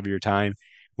 hours of your time,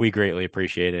 we greatly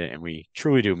appreciate it, and we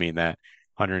truly do mean that.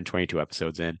 122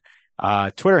 episodes in.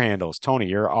 Twitter handles. Tony,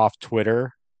 you're off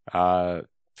Twitter for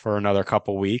another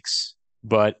couple weeks,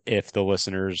 but if the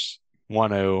listeners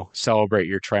want to celebrate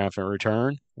your triumphant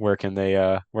return, where can they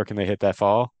hit that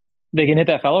follow? They can hit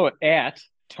that follow at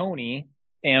Tony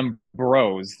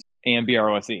Ambrose,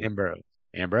 AMBROSE.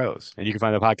 Ambrose. And you can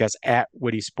find the podcast at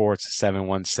Witty Sports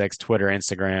 716, Twitter,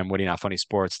 Instagram, Witty Not Funny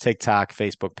Sports, TikTok,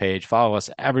 Facebook page. Follow us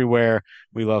everywhere.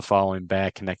 We love following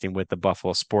back, connecting with the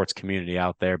Buffalo sports community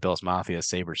out there, Bills Mafia,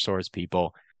 Sabres, Swords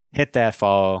people. Hit that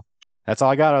follow. That's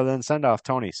all I got other than send off.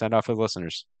 Tony, send off for the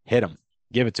listeners. Hit them.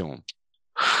 Give it to them.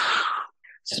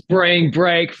 Spring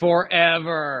break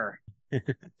forever.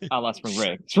 I love spring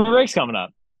break. Spring break's coming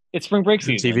up. It's spring break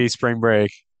season. TV spring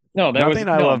break. No, that Nothing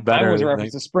love better. That was a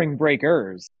reference to Spring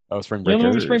Breakers. Oh, Spring Breakers. You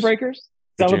remember Spring Breakers?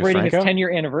 Celebrating its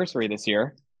 10-year anniversary this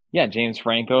year. Yeah, James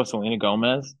Franco, Selena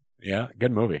Gomez. Yeah,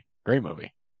 good movie. Great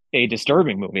movie. A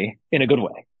disturbing movie in a good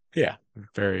way. Yeah,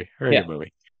 very good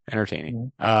movie.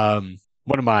 Entertaining. One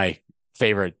of my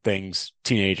favorite things,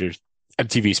 teenagers,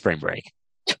 MTV Spring Break.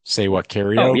 Say What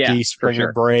Karaoke, Spring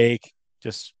Break.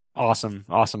 Just awesome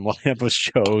lineup of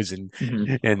shows. And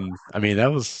I mean,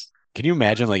 that was... Can you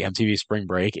imagine like MTV Spring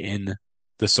Break in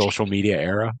the social media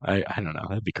era? I don't know.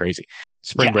 That'd be crazy.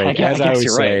 Spring Break, as I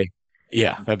always say,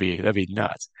 that'd be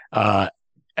nuts.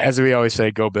 As we always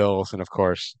say, go Bills, and of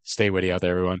course, stay witty out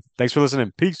there, everyone. Thanks for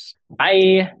listening. Peace.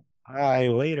 Bye. Bye.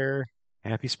 Later.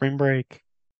 Happy spring break.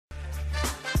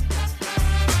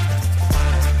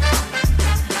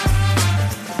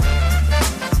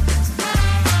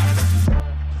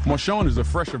 Marshawn is a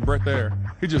fresh of breath air.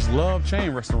 He just loved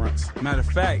chain restaurants. Matter of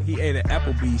fact, he ate at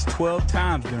Applebee's 12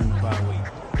 times during the bye week.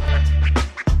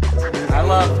 I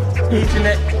love each and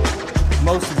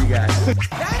most of you guys. That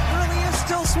really is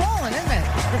still swollen, isn't it?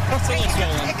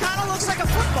 It kind of looks like a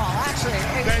football, actually.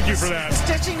 Thank you for that. The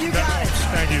stitching, you got it.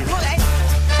 Thank you. Look,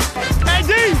 Hey,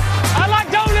 D, I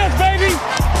like donuts, baby.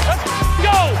 Let's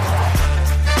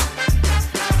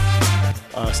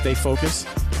go. Stay focused.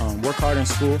 Work hard in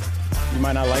school. You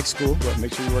might not like school, but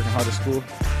make sure you're working hard at school.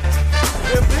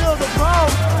 Them bills a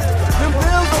problem. Them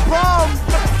bills a problem.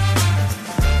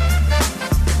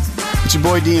 It's your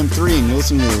boy DM3, and you're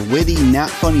listening to the Witty Not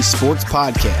Funny Sports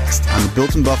Podcast on the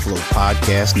Built in Buffalo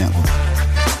Podcast Network.